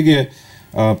strategije.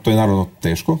 To je naravno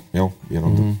teško, jer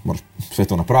onda moraš sve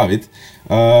to napraviti.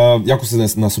 Jako se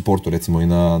na supportu recimo i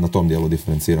na tom dijelu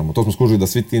diferenciramo. To smo skužili da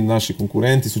svi ti naši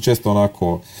konkurenti su često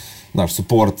onako, naš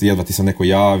support, jedva ti se neko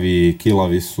javi,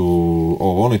 kilavi su,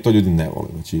 i to ljudi ne vole.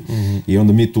 Znači, i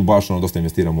onda mi tu baš dosta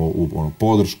investiramo u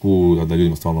podršku, da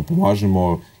ljudima stvarno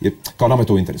pomažemo. Jer, kao nama je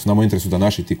to u interesu. Nama je u interesu da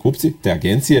naši ti kupci, te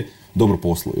agencije, dobro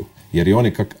posluju. Jer i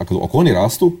oni, ako oni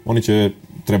rastu, oni će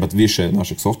trebati više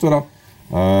našeg softvera,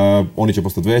 oni će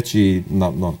postati veći,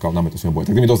 kao nama je to sve bolje.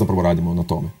 Tako da mi dosta prvo radimo na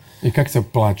tome. I kako se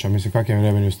plaća? Mislim, kakvi je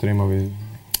revenue streamovi?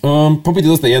 Pa biti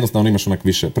dosta jednostavno, imaš onak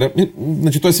više.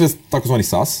 Znači, to je sve takozvani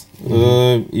SaaS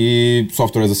i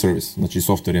software as a service. Znači,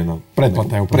 software je na...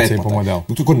 Pretplata je u principu model.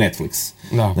 To je kod Netflix.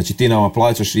 Da. Znači, ti nama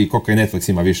plaćaš i koliko je Netflix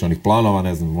ima više onih planova,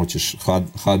 ne znam, hoćeš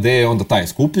HD, onda taj je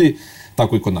skuplji.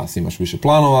 Tako i kod nas imaš više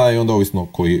planova i onda ovisno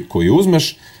koji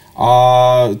uzmeš,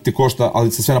 a ti košta,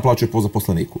 ali se sve naplaćuje po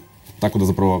zaposleniku. Tako da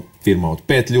zapravo firma od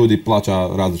 5 ljudi plaća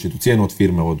različitu cijenu od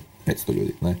firme od 500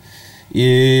 ljudi. Ne?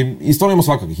 I stvarno imamo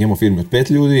svakakvih. Imamo firme od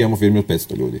 5 ljudi, imamo firme od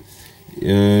 500 ljudi.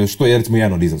 Što je recimo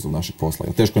jedan od izazova našeg posla.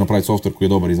 Teško je napraviti software koji je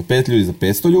dobar i za 5 ljudi, i za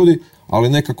 500 ljudi, ali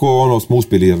nekako smo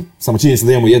uspjeli, jer samo činjenica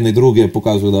da imamo jedne i druge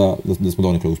pokazuje da smo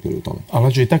donekle uspjeli u tome. Ali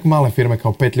znači i tak male firme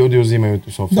kao 5 ljudi uzimaju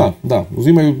software? Da,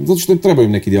 uzimaju, zato što trebaju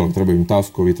im neki dijelog, trebaju im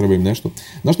taskovi, trebaju im nešto.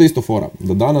 Znaš što je isto fora?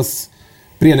 Da danas,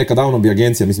 prije nekad davno bi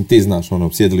agencija, mislim ti znaš,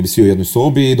 sjedili bi svi u jednoj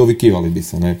sobi i dovikivali bi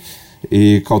se, ne?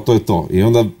 I kao to je to. I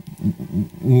onda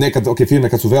nekad, firme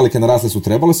kad su velike narasle su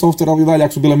trebale software, ali dalje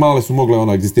ako su bile male su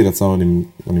mogle egzistirati sa onim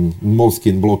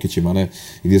Moleskine blokićima, ne,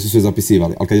 gdje su sve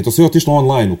zapisivali. Ali kad je to sve otišlo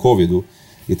online u covidu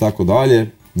i tako dalje,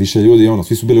 više ljudi,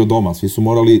 svi su bili od doma, svi su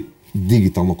morali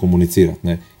digitalno komunicirati,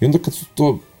 ne. I onda kad su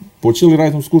to počeli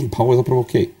raditi u skužbi, pa ovo je zapravo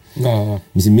okej. Da.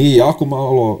 Mislim, mi jako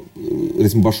malo,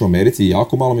 recimo baš u Americi,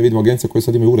 jako malo mi vidimo agencije koje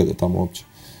sad imaju urede tamo uopće.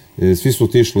 Svi su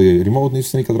otišli remote, nisu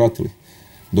se nikad vratili.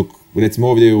 Dok, recimo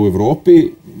ovdje u Europi,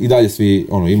 i dalje svi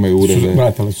imaju urede.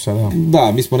 Vratili su se, da.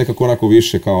 Da, mi smo nekako onako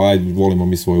više kao, ajde, volimo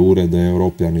mi svoje urede,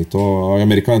 Europljani i to, a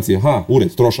Amerikanci,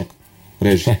 ured, trošak,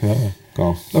 reži.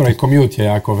 Kao. Dobro, i commute je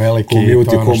jako veliki.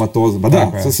 Commute je komatoza. Ba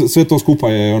da, sve to skupa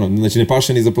je znači ne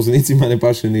paše ni zaposlenicima, ne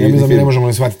paše ni... Ja mislim da ne možemo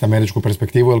ni shvatiti američku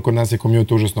perspektivu, jer kod nas je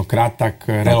commute užasno kratak,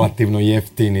 relativno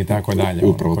jeftin i tako dalje.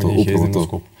 Upravo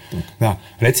to. Da,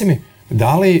 reci mi,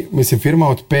 Da li, mislim, firma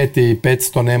od 5 i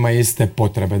 500 nema iste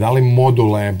potrebe? Da li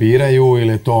module biraju ili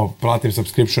je to platim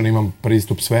subscription, imam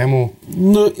pristup svemu?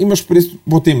 No, imaš pristup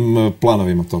po tim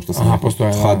planovima, to što sam rekao.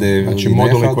 Postoje, HD, znači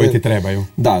moduli HD. koji ti trebaju.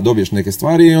 Da, dobiješ neke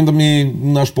stvari i onda mi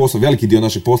naš posao, veliki dio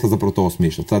našeg posla zapravo to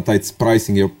osmišlja. Taj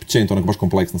pricing je općenito onako baš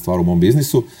kompleksna stvar u mom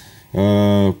biznisu.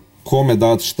 Kome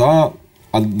dat šta,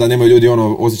 a da nemaju ljudi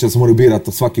osjećaj da se moraju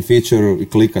birati svaki feature i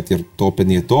klikati jer to opet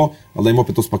nije to, ali da im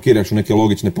opet to spakiraš u neke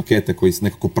logične pakete koji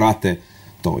nekako prate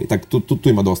to. I tak, tu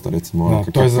ima dosta, recimo.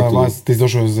 Da, to je za vas, ti si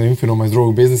došao za Infinuma iz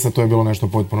drugog biznisa, to je bilo nešto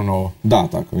potpuno novo. Da,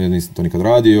 tako, ja nisam to nikad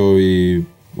radio i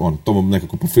to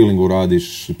nekako po feelingu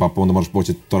radiš, pa onda moraš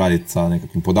početi to raditi sa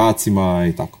nekakvim podacima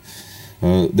i tako.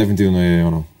 Definitivno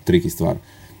je triki stvar.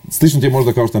 Slično ti je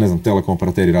možda kao što, ne znam, telekom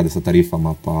operateri rade sa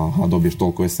tarifama, pa dobiješ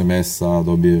toliko SMS-a,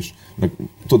 dobiješ...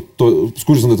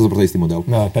 Skužio sam da je to zapravo isti model.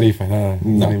 Da, tarife, da.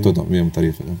 Da, to je to, mi imamo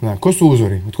tarife. Da. Ko su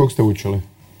uzori? Od kog ste učili?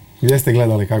 Gdje ste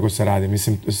gledali kako se radi?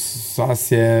 Mislim,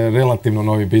 SAS je relativno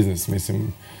novi biznis,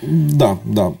 mislim. Da.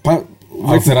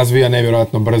 Ali se razvija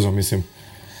nevjerojatno brzo, mislim.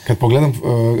 Kad pogledam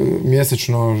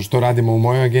mjesečno što radimo u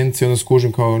mojoj agenciji, onda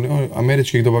skužim kao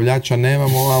američkih dobavljača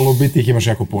nemamo, ali u biti ih imaš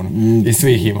jako puno. I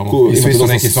svi ih imamo. I svi su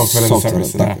neki software za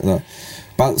service. Da.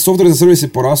 Pa software za servis je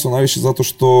porasao najviše zato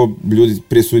što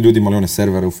prije su ljudi imali one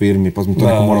servere u firmi, pa smo to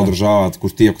neko mora održavati.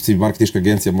 Ti ako si marketinška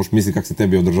agencija, možeš misliti kako se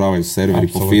tebi održavaju serveri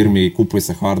po firmi, kupuje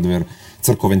se hardware,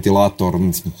 crko ventilator,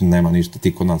 nema ništa,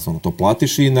 ti kod nas to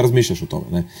platiš i ne razmišljaš o tome.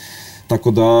 Ne?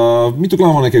 Tako da, mi tu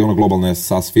gledamo neke globalne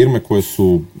SaaS firme koje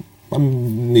su,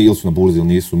 ili su na burzi ili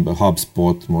nisu,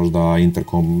 HubSpot, možda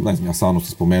Intercom, ne znam, ja Asanu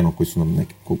se spomenuo, koji su nam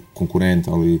neki konkurent,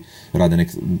 ali rade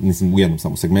u jednom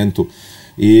samo segmentu.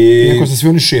 Iako se svi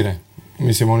oni šire.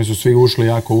 Mislim, oni su svi ušli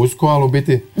jako usko, ali u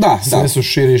biti sve su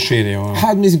širi i širi.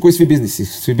 Mislim, koji svi biznisi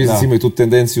imaju tu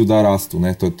tendenciju da rastu,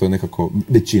 ne? To je nekako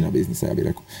većina biznisa, ja bih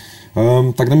rekao.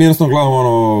 Tako da mi jednostavno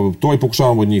gledamo to i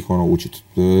pokušavamo od njih učiti.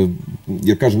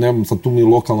 Jer kažem, nemam sad tu mi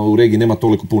lokalno u regiji nema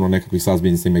toliko puno nekakvih SaaS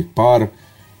biznisa, ima ih par,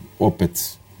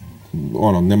 opet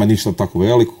nema ništa tako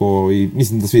veliko i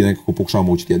mislim da svi nekako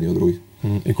pokušavamo učiti jedni od drugih.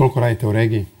 I koliko radite u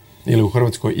regiji? Ili u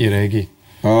Hrvatskoj i regiji?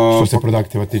 Što se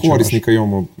produktiva tiče? Korisnika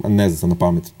imamo, ne znam na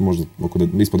pamet, možda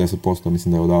ispod 10%,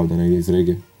 mislim da je odavde negdje iz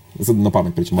regije. Sad na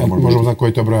pamet pričam. Možemo znati koji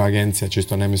je to broj agencija,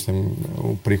 čisto ne mislim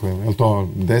u prihodima. Je li to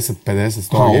 10, 50,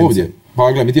 100 agencija? Ovdje.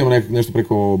 Pa gledaj, mi imamo nešto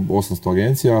preko 800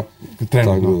 agencija.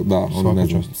 Trenutno? Da, ne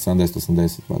znam,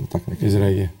 70-80, tako nekako. Iz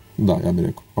regije? Da, ja bih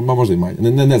rekao. Pa možda i manje.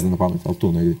 Ne znam na pamet, ali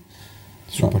tu negdje.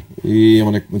 Super. Da. I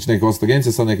imamo neke 800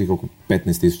 agencija, sad nekih oko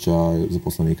 15,000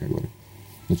 zaposlenika gore.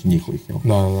 Znači njihovih, jel?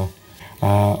 Da.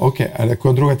 Ok, a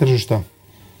koja druga tržišta?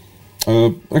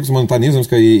 Rekli smo ta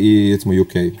Nizozemska i recimo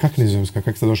UK. Kako Nizozemska?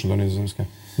 Kako ste došli do Nizozemske?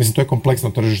 Mislim, to je kompleksno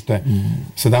tržište.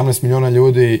 17 milijuna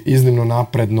ljudi, iznimno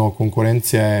napredno,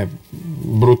 konkurencija je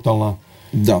brutalna.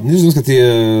 Da, Nizozemska ti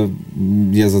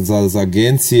je za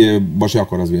agencije baš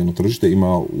jako razvijeno tržište,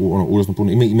 ima užasno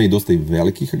puno, ima i dosta i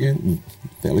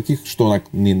velikih, što onak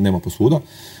nema posvuda.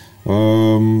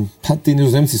 Pa ti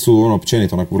Nizozemci su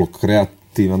općenito onako vrlo kreativni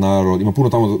narod, ima puno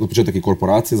tamo od početak i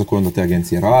korporacije za koje onda te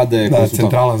agencije rade. Da,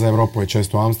 centrala za Europu je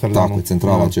često u Amsterdamu. Tako je,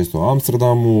 centrala je često u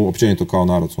Amsterdamu, općenito kao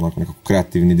narod su onako nekako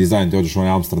kreativni dizajn, ti ođeš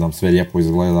Amsterdam, sve lijepo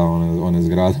izgleda, one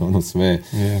zgrade, sve.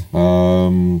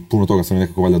 Puno toga sam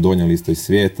nekako valjda donijeli isto iz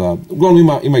svijeta.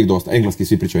 Uglavnom ima ih dosta, engleski,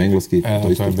 svi pričaju engleski.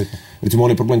 To je bitno. Recimo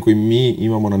onaj problem koji mi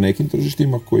imamo na nekim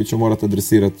tržištima koji ćemo morati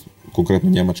adresirati, konkretno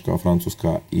Njemačka,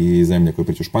 Francuska i zemlje koje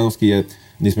pričaju španjolski, je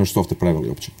nismo još software preveli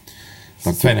uopće.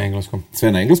 Tako, sve na engleskom.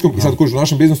 Sve na engleskom. I sad kužiš, u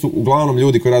našem biznisu uglavnom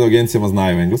ljudi koji rade u agencijama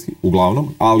znaju engleski, uglavnom,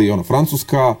 ali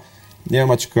Francuska,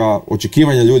 Njemačka,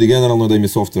 očekivanja ljudi generalno da im je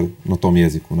software na tom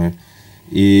jeziku, ne.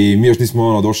 I mi još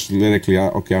nismo došli i rekli,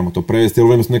 ok, ajmo to prevesti,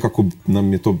 jer nekako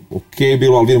nam je to ok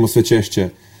bilo, ali vidimo sve češće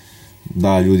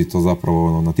da ljudi to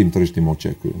zapravo na tim tržištima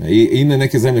očekuju. Ne. I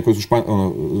neke zemlje koje su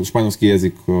španjolski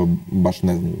jezik baš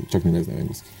ne znaju, čak ni ne znaju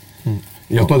engleski.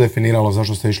 Je li to definiralo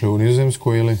zašto ste išli u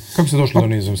Nizozemsku ili kako ste došli do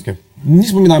Nizozemske?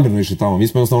 Nismo mi namjerno išli tamo, mi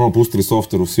smo jednostavno pustili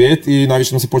software u svijet i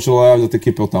najviše nam se počelo javljati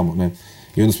ekipe od tamo, ne.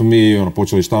 I onda smo mi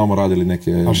počeli tamo, radili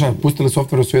neke... A šta, pustili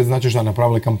software u svijet znači šta,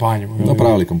 napravili kampanju?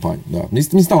 Napravili kampanju, da.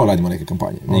 Mi stalno radimo neke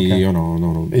kampanje.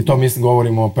 Okay. I to mi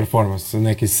govorimo o performance,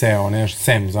 neki SEO,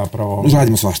 SEM zapravo.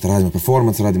 Radimo svašta, radimo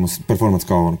performance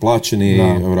kao plaćeni,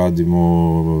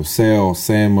 radimo SEO,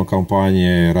 SEM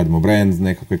kampanje, radimo brand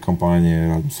nekakve kampanje,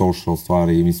 radimo social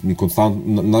stvari. Mi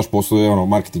konstantno, naš posao je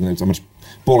marketing,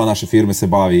 pola naše firme se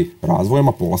bavi razvojem,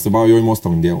 a pola se bavi ovim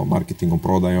ostalim dijelom, marketingom,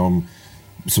 prodajom,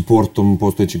 supportom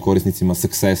postojećim korisnicima,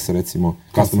 success recimo,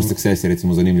 customer success je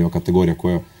recimo zanimljiva kategorija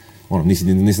koja nisam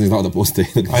ni znao da postoji.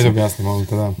 Ajde objasni, molim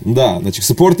te, da. Da, znači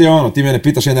support je ti mene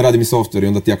pitaš, ne radi mi software i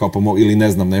onda ti ja kao ili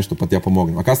ne znam nešto pa ti ja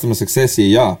pomognem. A customer success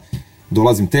je ja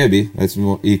dolazim tebi,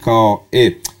 recimo, i kao,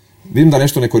 vidim da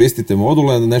nešto ne koristite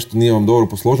module, da nešto nije vam dobro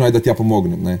posloženo, ajde da ti ja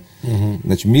pomognem, ne.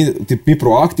 Znači, mi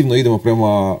proaktivno idemo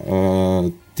prema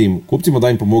tim kupcima da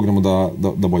im pomognemo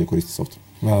da bolje koriste software.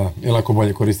 Da, ili ako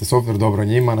bolje koriste software, dobro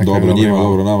njima, dobro njima,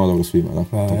 dobro nama, dobro svima,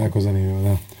 da. Da, jako zanimljivo,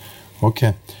 da. Ok.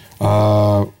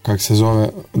 Kako se zove,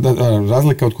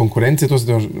 razlika od konkurencije, to se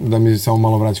da mi samo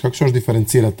malo vraća. Kako se još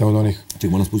diferencirate od onih? Čekaj,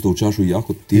 moram spustiti u čašu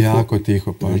jako tiho. Jako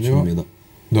tiho, pa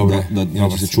dobro.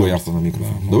 Da se čuje jako na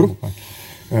mikrofon. Dobro?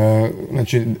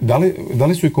 Znači, da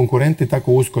li su i konkurenti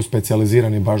tako usko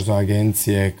specijalizirani baš za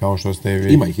agencije kao što ste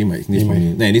vi? Ima ih.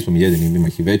 Nismo mi jedini, ima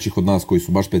ih i većih od nas koji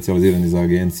su baš specijalizirani za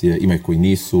agencije, ima ih koji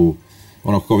nisu.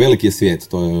 Kao veliki je svijet,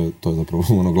 to je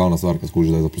zapravo glavna stvar kad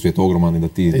skužiš da je zapravo svijet ogroman i da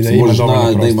ti možeš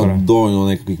naći, da ima dovoljno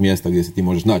nekakvih mjesta gdje se ti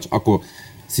možeš naći. Ako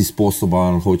si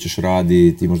sposoban, hoćeš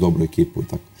raditi, imaš dobru ekipu i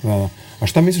tako. Da. A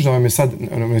šta misliš da vam je sad,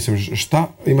 šta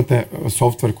imate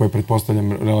software koji je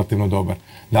pretpostavljam relativno dobar?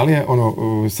 Da li je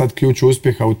sad ključ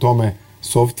uspjeha u tome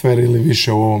software ili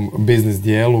više u ovom biznis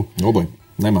dijelu? Oboj,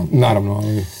 nema. Naravno,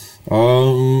 ali...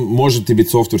 može ti biti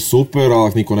software super,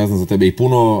 ali niko ne zna za tebe i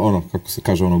puno, kako se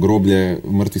kaže, groblje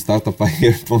mrtvih startupa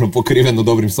je pokriveno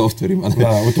dobrim softverima.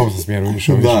 Da, u tom se smjeru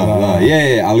više. Da,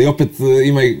 ali opet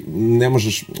ne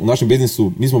možeš, u našem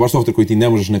biznisu, mi smo baš software koji ti ne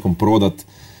možeš nekom prodat,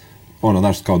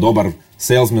 kao dobar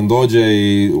salesman dođe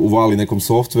i uvali nekom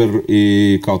software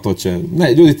i kao to će,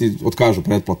 ljudi ti otkažu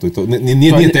pretplatu i to,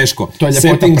 nije teško. To je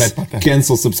ljepota pretplate.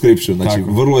 Cancel subscription, znači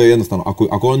vrlo je jednostavno,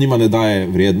 ako on njima ne daje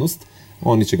vrijednost,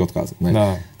 oni će ga otkazati.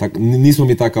 Nismo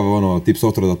mi takav tip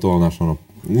software da to,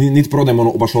 niti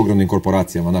prodajemo baš ogromnim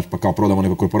korporacijama, pa kao prodamo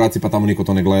nekoj korporaciji pa tamo niko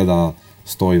to ne gleda,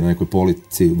 stoji na nekoj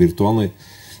polici virtualnoj.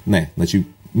 Ne, znači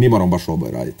mi moramo baš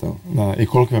oboje raditi. Da, i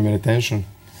koliko vam je retention?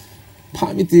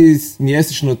 Pa mi ti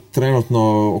mjesečno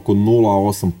trenutno oko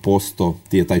 0,8%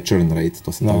 ti je taj churn rate,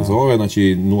 to se tako zove, znači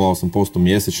 0,8%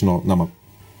 mjesečno nama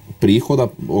prihoda,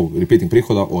 repeating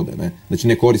prihoda ode, ne? Znači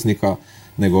ne korisnika,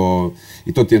 nego,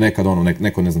 i to ti je nekad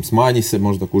neko ne znam, smanji se,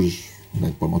 možda kužiš,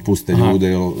 otpustite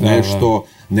ljude ili nešto,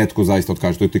 netko zaista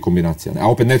otkaže, to je ti kombinacija. A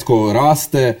opet netko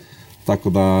raste, tako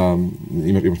da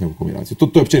imaš neku kombinaciju. To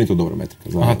je općenito dobra metrika.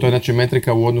 To je znači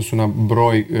metrika u odnosu na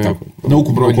broj na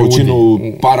ukupnu količinu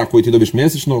para koji ti dobiješ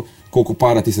mjesečno, koliko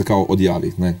para ti se kao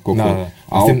odjavi. Ne?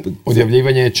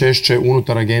 Odjavljivanje je češće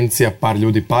unutar agencija, par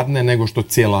ljudi padne, nego što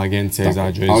cijela agencija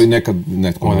izađe iz... Ali nekad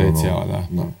netko... Ode cijela,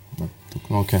 da.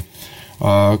 Ok.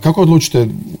 Kako odlučite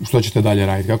što ćete dalje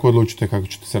raditi? Kako odlučite kako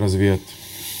ćete se razvijati?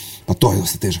 Pa to je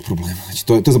dosta težak problem. Znači,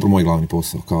 to je zapravo moj glavni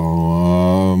posao.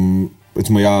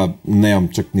 Recimo ja nemam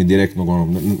čak ni direktnog,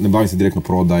 ne bavim se direktno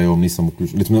prodajom, nisam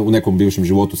uključen. Recimo u nekom bivšem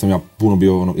životu sam ja puno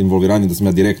bio involviran da sam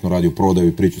ja direktno radio prodaju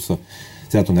i priču sa...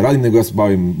 Ja to ne radim, nego ja se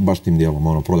bavim baš tim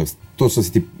dijelom, product. To što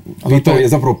si ti pitao je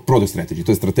zapravo product strategy,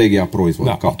 to je strategija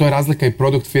proizvoda. Da, to je razlika i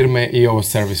produkt firme i ovo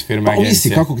service firme, agencije. Ovisi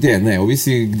kako gdje,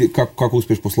 ovisi kako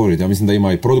uspješ posložiti. Ja mislim da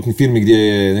ima i produktni firmi gdje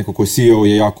je neko koji CEO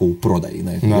je jako u prodaji,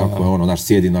 naš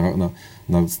sjedi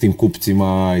s tim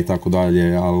kupcima i tako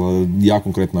dalje, ali ja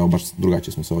konkretno baš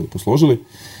drugačije smo se ovdje posložili.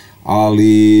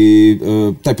 Ali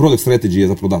taj product strategy je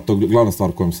zapravo to je glavna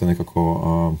stvar kojom se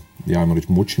nekako ja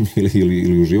reći mučim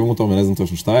ili uživam u tome, ne znam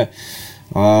točno šta je.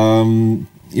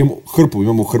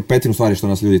 Imamo hrpetinu stvari što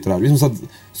nas ljudi traže. Mi smo sad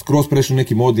skroz prešli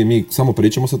neki mod i mi samo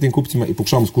pričamo sa tim kupcima i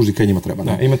pokušavamo skužiti kaj njima treba.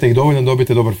 Da, imate ih dovoljno,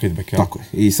 dobijete dobar feedback. Ja? Tako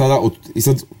je. I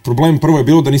sad problem prvo je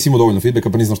bilo da nisi imao dovoljno feedbacka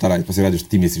pa nisi znao šta raditi, pa si radiš što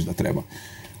ti misliš da treba.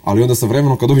 Ali onda sa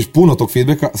vremenom kad dobiš puno tog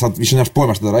feedbacka, sad više nemaš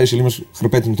pojma šta da radiš ili imaš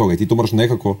hrpetinu toga i ti to moraš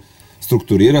nekako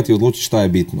strukturirati i odlučiti šta je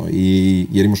bitno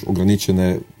jer imaš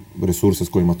ograničene resurse s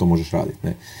kojima to možeš raditi.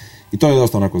 Ne? I to je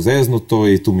dosta onako zeznuto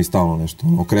i tu mi stalno nešto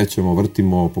okrećemo,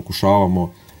 vrtimo,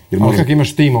 pokušavamo. Ali kako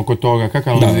imaš tim oko toga, kako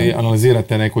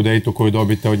analizirate neku dejtu koju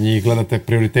dobite od njih, gledate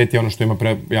prioriteti ono što ima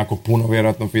jako puno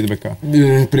vjerojatno feedbacka?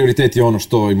 Prioritet je ono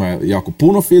što ima jako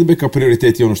puno feedbacka,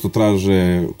 prioritet je ono što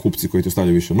traže kupci koji ti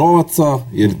ostavljaju više novaca,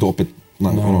 jer je to opet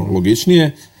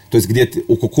logičnije. To je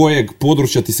oko kojeg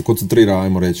područja ti se koncentrira,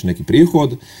 ajmo reći, neki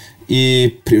prihod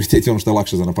i prioritet je ono što je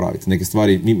lakše za napraviti. Neke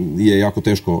stvari je jako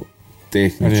teško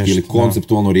tehnički ili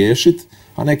konceptualno riješiti,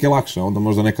 a neke lakše. Onda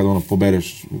možda nekad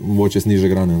pobereš voće s niže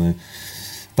grane. Ne?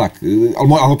 Tak,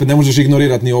 ali opet ne možeš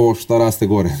ignorirati ni ovo šta raste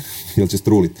gore, jer će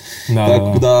struliti.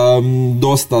 Tako da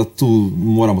dosta tu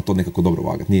moramo to nekako dobro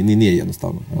vagati. Nije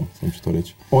jednostavno, sam ću to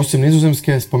reći. Osim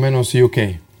Nizozemske, spomenuo si UK.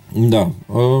 Da,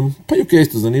 pa UK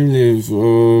isto zanimljiv.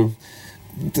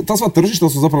 Ta sva tržišta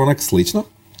su zapravo neka slična,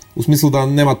 u smislu da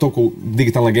nema toliko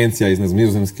digitalna agencija iz, ne znam,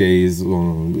 Nizozemske, iz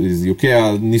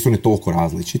UK-a, nisu one toliko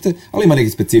različite, ali ima neke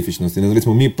specifičnosti. Ne znam,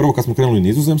 recimo mi prvo kad smo krenuli u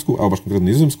Nizozemsku, evo baš konkretno u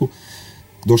Nizozemsku,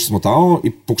 došli smo tamo i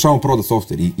pokušavamo prodati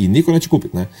software i niko neće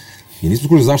kupiti, ne? I nismo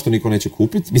skužili zašto niko neće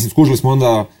kupiti. Mislim, skužili smo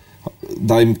onda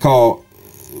da im kao,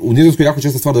 u Nizozemskoj je jako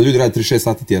česta stvar da ljudi rade 36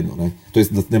 sati tjedno, ne? To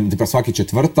jest da svaki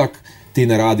četvrtak ti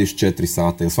ne radiš 4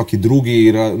 sata, ili svaki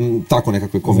drugi, tako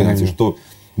nekakve kombinacije, što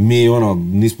mi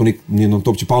nismo nije nam to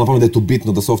uopće palo na pamet da je to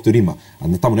bitno da software ima. A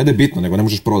tamo ne da je bitno, nego ne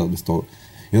možeš prodati bez toga.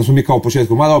 I onda smo mi kao u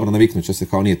početku, ma dobro, naviknut će se,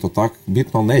 kao nije to tak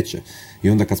bitno, ali neće. I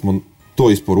onda kad smo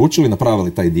to isporučili,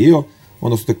 napravili taj dio,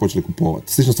 onda su tek počeli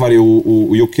kupovati. Slična stvar je u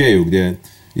UK-u, gdje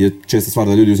je česta stvar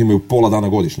da ljudi uzimaju pola dana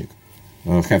godišnjeg.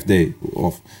 Half day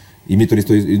off. I mi to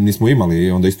nismo imali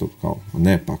i onda isto kao,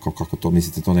 ne, pa kako to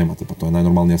mislite, to nemate, pa to je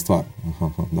najnormalnija stvar.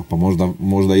 Da, pa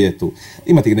možda je tu.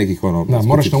 Ima tih nekih Da,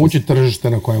 moraš naučiti tržište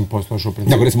na kojem posluješ u principu.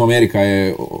 Dakle, recimo Amerika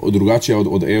je drugačija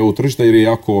od EU tržišta jer je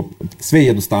jako, sve je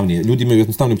jednostavnije. Ljudi imaju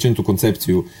jednostavnu općenitu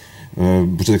koncepciju,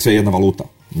 početak sve je jedna valuta.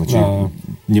 Znači,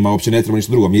 njima uopće ne treba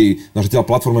ništa drugo. Naša cijela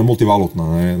platforma je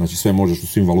multivalutna, ne? Znači sve možeš u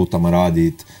svim valutama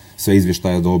raditi, sve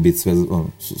izvještaje dobiti, sve,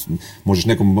 možeš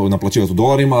nekom naplaćivati u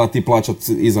dolarima, a ti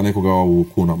plaćati iza nekoga u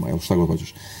kunama, ili šta god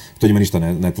hoćeš. To njima ništa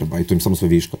ne treba i to im samo sve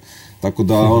viška. Tako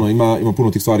da ima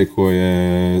puno tih stvari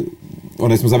koje,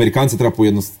 recimo za Amerikance treba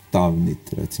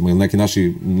pojednostavniti, recimo, ili neki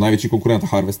naši najveći konkurenta,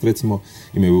 Harvest recimo,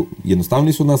 imaju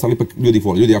jednostavniji su od nas, ali ipak ljudi ih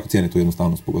vole, ljudi jako cijene tu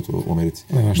jednostavnost, pogotovo u Americi.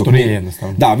 Što nije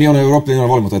jednostavno. Da, mi u Europi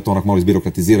volimo da je to onak malo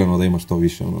izbirokratizirano, da ima što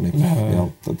više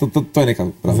to je neka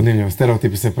zanimljivo,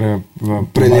 stereotipi se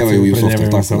preljevaju i u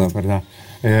software, da.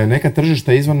 Neka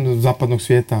tržišta izvan zapadnog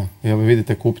svijeta, jel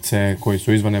vidite kupce koji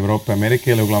su izvan Europe,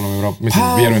 Amerike ili uglavnom Europe? Mislim,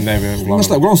 vjerujem da je uglavnom.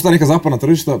 Uglavnom su ta neka zapadna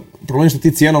tržišta, problem je što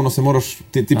ti cijenovno se moraš,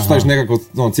 ti postaviš nekako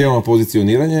cijenovno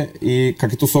pozicioniranje i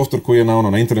kak je to software koji je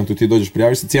na internetu i ti dođeš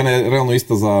prijaviš se, cijena je realno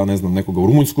ista za, ne znam, nekoga u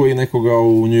Rumunjskoj i nekoga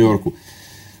u New Yorku.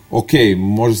 Ok,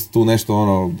 može se tu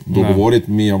nešto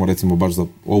dogovoriti, mi imamo recimo baš za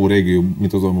ovu regiju, mi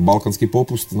to zovemo balkanski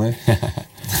popust, ne?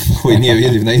 Koji nije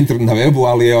vidljiv na internetu, na webu,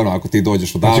 ali je ako ti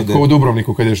dođeš odavde. Znači, kao u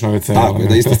Dubrovniku kad ješ na WC. Tako je,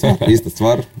 da, ista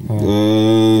stvar.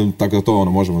 Tako da to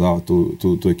možemo davati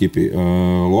tu ekipi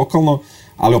lokalno,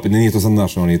 ali opet nije to sad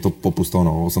nije to popust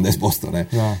 80%, ne?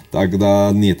 Da. Tako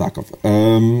da nije takav.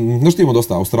 Znači imamo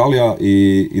dosta Australija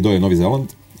i dolje Novi Zeland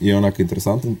i onak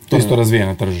interesantan. To isto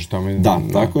razvijena tržišta. Da,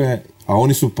 tako je. A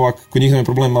oni su pak, kod njih nam je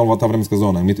problem malo ta vremenska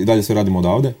zona. Mi i dalje sve radimo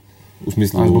odavde. U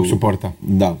smislu, zbog suporta.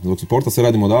 Da, zbog suporta se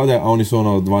radimo odavde, a oni su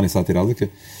 12 sati razlike.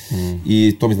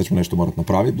 I to mislim da ćemo nešto morati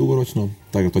napraviti dugoročno,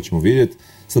 tako da to ćemo vidjeti.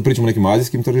 Sad pričamo o nekim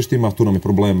azijskim tržištima, tu nam je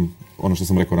problem, ono što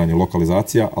sam rekao ranije,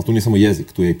 lokalizacija, ali tu nije samo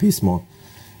jezik, tu je i pismo,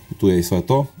 tu je i sve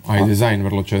to. A i dizajn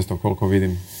vrlo često, koliko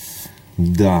vidim.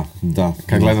 Da.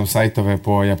 Kad gledam sajtove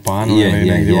po Japanu ili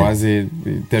negdje u Aziji,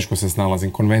 teško se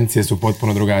snalazim. Konvencije su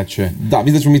potpuno drugačije. Da,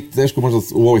 mislim da ćemo mi teško možda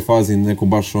u ovoj fazi neko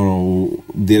baš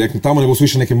direktno tamo, nego su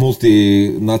više neke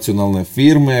multinacionalne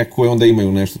firme koje onda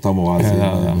imaju nešto tamo u Aziji.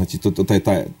 Da. Znači,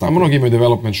 a mnogi imaju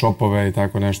development shopove i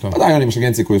tako nešto. Pa da, i oni imaš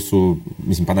agencije koje su,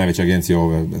 mislim, pa najveće agencije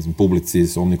ove, ne znam,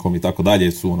 Publicis, Omnicom i tako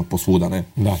dalje, su posvuda, ne?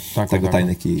 Da, tako.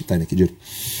 Taj neki džir.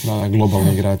 Da,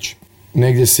 globalni igrač.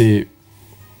 Negdje si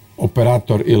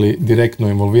operator ili direktno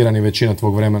involviran i većina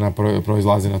tvog vremena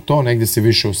proizlazi na to, negdje si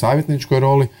više u savjetničkoj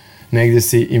roli, negdje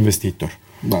si investitor.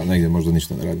 Da, negdje možda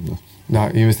ništa ne radim, da.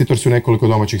 Da, investitor su nekoliko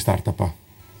domaćih startupa.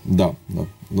 Da.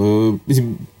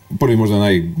 Mislim, prvi možda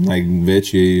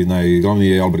najveći i najglavniji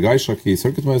je Albert Gajšak i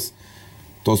CircuitMass.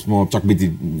 To smo čak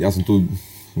ja sam tu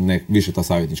više ta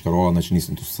savjetnička rola, znači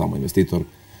nisam tu samo investitor.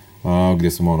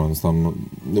 Gdje sam jednostavno...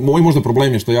 Moj možda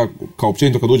problem je što ja, kao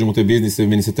općenito kad uđem u te biznise,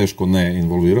 meni se teško ne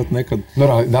involvirati nekad.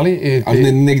 Dobro, da li...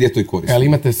 Ali negdje to i koristim. Ali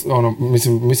imate,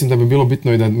 mislim da bi bilo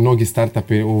bitno i da mnogi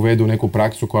startupi uvedu neku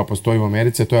praksu koja postoji u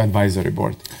Americi, a to je advisory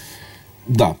board.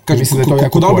 Da, kažem,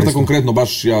 kod Alberta konkretno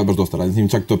baš dosta radim,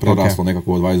 čak to je preraslo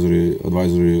nekako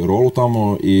advisory rolu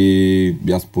tamo i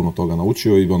ja sam puno toga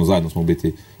naučio i zajedno smo u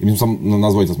biti, i mislim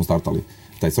nas dvojica smo startali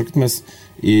taj CircuitMass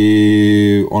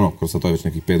i kroz to je već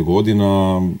nekih 5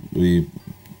 godina i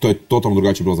to je totalno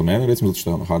drugačije bilo za mene, recimo, zato što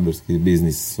je hardwareski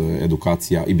biznis,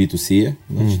 edukacija i B2C je,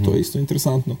 znači to je isto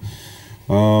interesantno.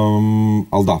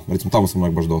 Ali da, recimo tamo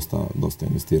sam baš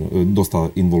dosta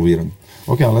involviran.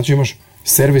 Ok, ali znači imaš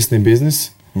servisni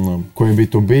biznis koji je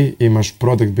B2B, imaš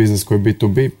product biznis koji je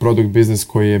B2B, product biznis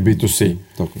koji je B2C.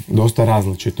 Tako. Dosta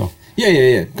različito.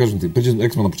 Je. Kažem ti, rekli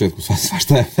smo na početku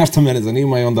što mene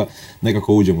zanima i onda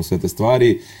nekako uđem u sve te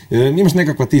stvari. Imaš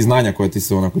nekakva ti znanja koja ti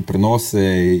se onako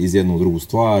prenose iz jednu u drugu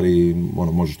stvar i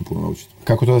možeš tu puno naučiti.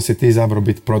 Kako to da si ti izabrao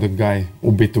biti product guy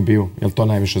u B2B-u? Je li to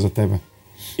najviše za tebe?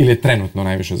 Ili je trenutno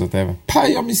najviše za tebe? Pa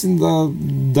ja mislim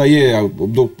da je,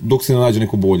 dok se ne nađe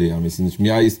neko bolje, ja mislim. Znači,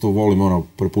 ja isto volim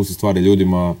prepustiti stvari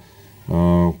ljudima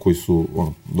koji su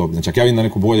dobri. Znači, ako ja vidim da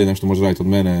neko bolje nešto može raditi od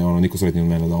mene, niko sretniji od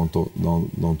mene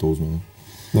da on to uzme. Ne?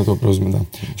 Da to preuzme, da.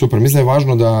 Super, mislim da je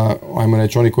važno da, ajmo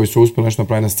reći, oni koji su uspjeli nešto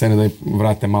napraviti na sceni, da ih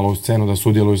vrate malo u scenu, da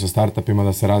sudjeluju sa startupima,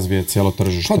 da se razvije cijelo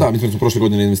tržište. Pa da, mi smo prošle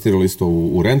godine investirali isto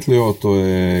u Rentlio, to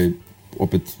je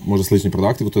opet možda slični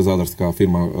produktiv, to je zadarska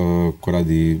firma koja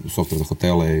radi software za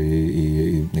hotele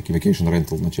i neki vacation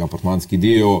rental, znači apartmanski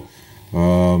dio.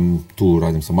 Tu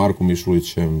radim sa Markom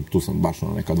Mišulićem, tu sam baš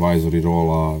neka advisory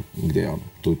rola, gdje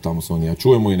tu tamo se on i ja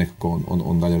čujemo i nekako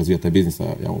on dalje razvija taj biznis, a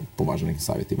ja mu pomažem nekim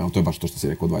savjetima. To je baš to što si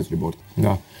rekao, advisory board.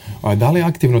 Da. A da li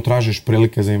aktivno tražiš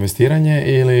prilike za investiranje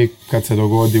ili kad se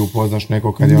dogodi upoznaš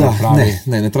nekog kad je pravi?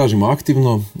 Ne tražimo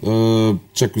aktivno.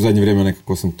 Čak u zadnje vrijeme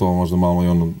nekako sam to možda malo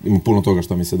imam puno toga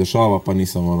što mi se dešava, pa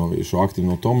nisam išao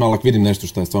aktivno u tome, ali ako vidim nešto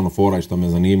što je stvarno fora i što me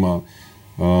zanima,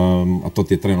 a to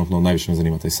ti je trenutno najviše me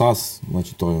zanima taj SaaS,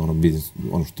 znači to je biznis,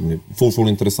 što mi je full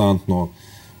interesantno.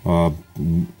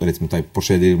 Recimo taj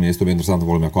Porsche deal mi je isto bio interesantno,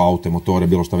 volim jako aute, motore,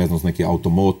 bilo što vezano s neki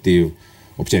automotiv,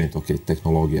 općenito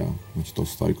tehnologija, znači to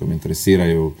su stvari koje me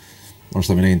interesiraju. Ono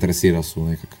što me ne interesira su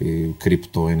nekakvi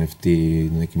kripto, NFT,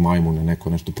 neki majmune, neko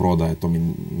nešto prodaje,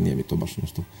 nije mi to baš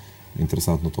nešto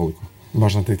interesantno toliko.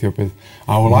 Baš na ti opet.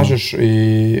 A ulažeš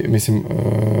i, mislim,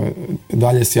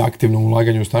 dalje si aktivno u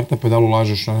ulaganju u startupe, da li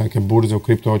ulažeš na neke burze u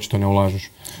kripto, očito ne ulažeš?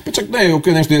 Pa čak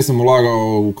ne, nešto jesam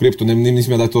ulagao u kripto,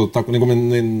 nisam ja da je to tako, nego me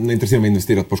ne interesira me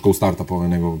investirati poško u startupove,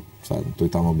 nego sad, to i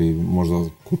tamo bi možda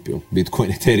kupio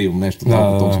Bitcoin, Ethereum, nešto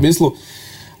tako u tom smislu.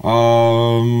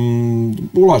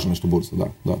 Ulažem nešto u burzu,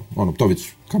 da. To već,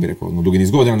 kako bi rekao, dugi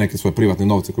niz godina, neke svoje privatne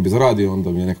novce koje bi zaradio,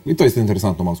 onda mi je nekako, i to je isto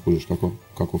interesantno malo skužiš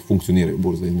kako funkcioniraju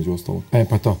burze između ostalog.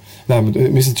 Pa to. Da,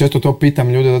 mislim, često to pitam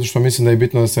ljude zato što mislim da je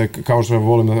bitno da se, kao što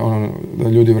volim, da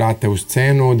ljudi vrate u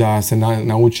scenu, da se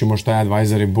naučimo šta je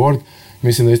advisory board.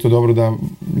 Mislim da je isto dobro da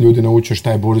ljudi nauče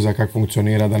šta je burza, kako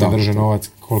funkcionira, da ne drže novac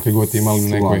koliko god imali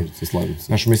nekoj. Slažem se.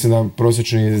 Znači, mislim da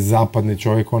prosječni zapadni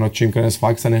čovjek čim krene s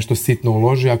faksa nešto sitno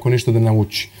uloži, ako ništa da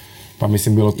nauči. Pa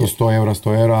mislim bilo to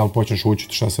 100 eura, ali počneš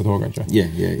učiti šta se događa.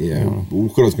 Je. U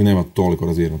Hrvatskoj nema toliko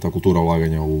razvijena ta kultura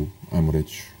ulaganja u, ajmo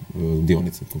reći,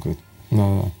 dionice konkretno.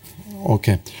 Da. Ok.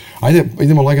 Ajde,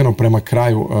 idemo lagano prema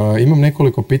kraju. Imam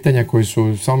nekoliko pitanja koji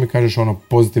su, samo mi kažeš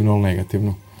pozitivno ili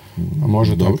negativno.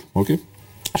 Može to? Dobro, ok.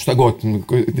 Šta god,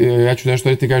 ja ću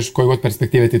nešto ti kažeš koje god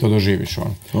perspektive ti to doživiš.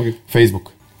 Okay. Facebook.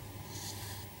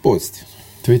 Pozitivno.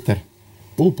 Twitter.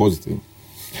 Pozitivno.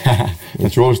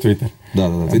 Znači voliš Twitter? Da,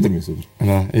 Twitter mi je super.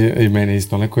 Da, i meni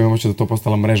isto. Neko ima moće da to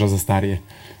postala mreža za starije.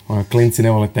 Klinci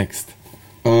ne vole tekst.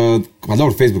 Pa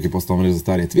dobro, Facebook je postao mreža za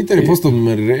starije. Twitter je postao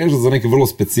mreža za neke vrlo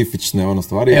specifične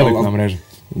stvari. Elitna mreža.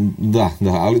 Da,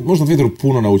 ali možda na Twitteru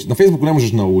puno naučiti. Na Facebooku ne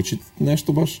možeš naučiti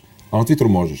nešto baš, a na Twitteru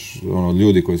možeš.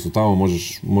 Ljudi koji su tamo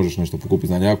možeš nešto pokupiti.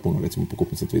 Znam jako puno, recimo,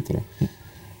 pokupiti sa Twittera.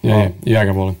 Ja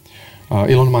ga volim.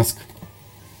 Elon Musk.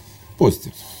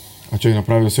 Pozitivno. A čovjek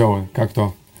napravio sve ovo, kako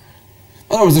to?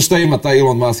 Pa dobro, zašto ima taj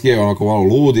Elon Musk je onako malo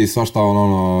ludi, svašta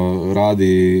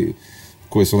radi,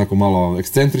 koji su onako malo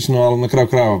ekscentrično, ali na kraju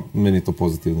krajeva meni je to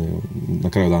pozitivno. Na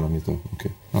kraju dana mi je to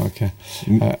ok.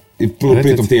 I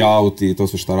pritom ti auti i to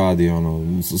sve što radi,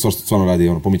 stvarno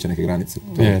radi, pomiče neke granice.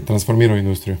 Transformirao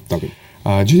industriju. Tako je.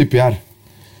 GDPR?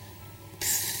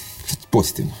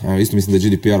 Pozitivno. Isto mislim da je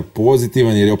GDPR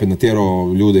pozitivan jer je opet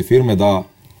natjerao ljude i firme da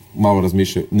malo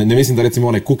razmišljaju. Ne mislim da recimo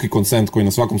onaj cookie consent koji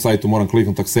na svakom sajtu moram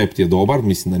kliknuti accept je dobar,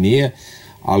 mislim da nije,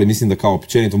 ali mislim da kao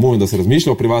općenito moment da se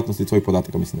razmišlja o privatnosti tvojih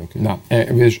podataka, mislim da je ok.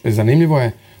 Da, vidiš, zanimljivo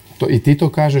je, i ti to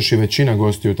kažeš i većina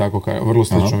gostiju tako, vrlo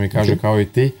slično mi kaže kao i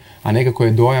ti, a nekako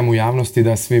je dojam u javnosti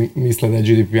da svi misle da je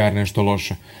GDPR nešto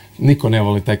loše. Niko ne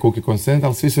voli taj cookie consent,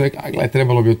 ali svi su rekli, gledaj,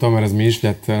 trebalo bi o tome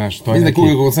razmišljati. Mislim da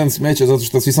cookie consent smeće zato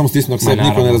što svi samo stisnu accept,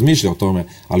 niko ne razmišlja o tome,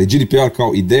 ali GDPR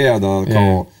kao ideja da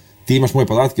kao ti imaš moje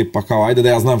podatke, pa kao ajde da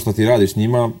ja znam što ti radiš s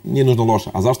njima, nije nužno loše.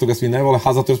 A zašto ga svi ne vole?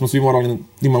 Zato jer smo svi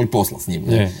imali posla s njim.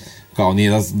 Kao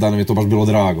nije da nam je to baš bilo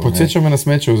drago. Podsjeća me na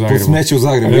smeće u Zagrebu. Smeće u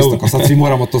Zagrebu isto, kao sad svi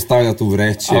moramo to stavljati u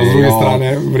vreće. A s druge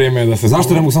strane, vrijeme je da se...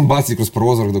 Zašto ne mogu sam baciti kroz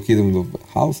prozor dok idem do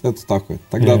house? Eto, tako je.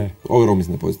 Tako da, overall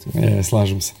mislim da je pozitivno.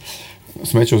 Slažem se.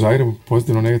 Smeće u Zagrebu,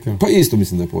 pozitivno, negativno? Pa isto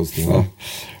mislim da je pozitivno.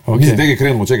 Mislim, tek je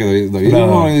krenulo, čekaj da vidimo,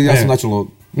 ali ja sam načelno...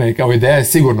 Ne, kao ideja je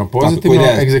sigurno pozitivno,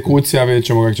 egzekucija vidjet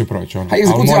ćemo kako će proći. Ali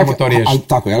moramo to riješiti.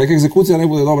 Tako je, ali ako egzekucija ne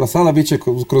bude dobra sada, bit će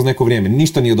kroz neko vrijeme.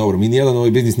 Ništa nije dobro. Mi nijedan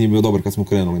ovaj biznis nije bio dobar kad smo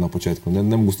krenuli na početku.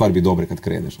 Ne mogu stvari biti dobre kad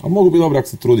kreneš. Ali mogu biti dobre ako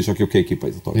se trudiš, ako je ok ekipa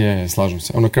iza toga. Je, slažem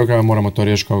se. Kraju kraja moramo to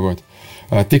riješiti kao god.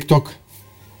 TikTok?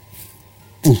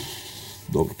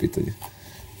 Dobro pitanje.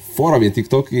 forav je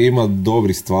TikTok i ima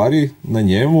dobrih stvari na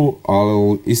njemu,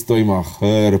 ali isto ima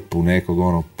hrpu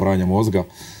nekog pranja mozga.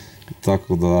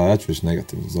 Tako da, ja ću reći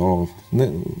negativno za ovo.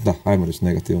 Ajmo reći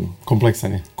negativno.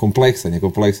 Kompleksan je.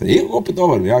 I opet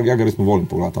dobar, ja ga recimo volim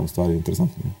pogledati tamo stvari,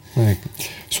 interesantno.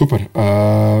 Super.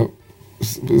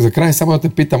 Za kraj samo da te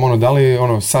pitam, da li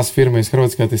SaaS firme iz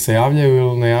Hrvatske da ti se javljaju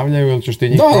ili ne javljaju, ili ćeš ti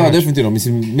njih Da, definitivno.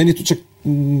 Mislim, meni tu čak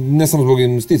ne samo zbog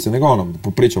investicije, nego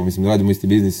popričamo, mislim, radimo isti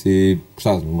biznis i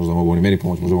šta znam, možda mogu oni meni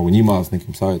pomoći, možda mogu njima s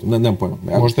nekim savjetom, nemam pojma.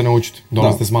 Možete naučiti,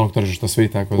 dolazite s malog tržišta svi,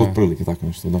 tako da. Otprilike tako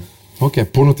nešto, da. Ok,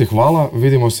 puno ti hvala,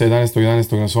 vidimo se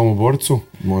 11.11. na SoMo borcu,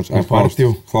 na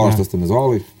partiju. Hvala što ste me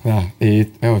zvali. Da, i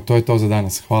evo, to je to za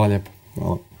danas, hvala lijepo.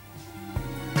 Hvala.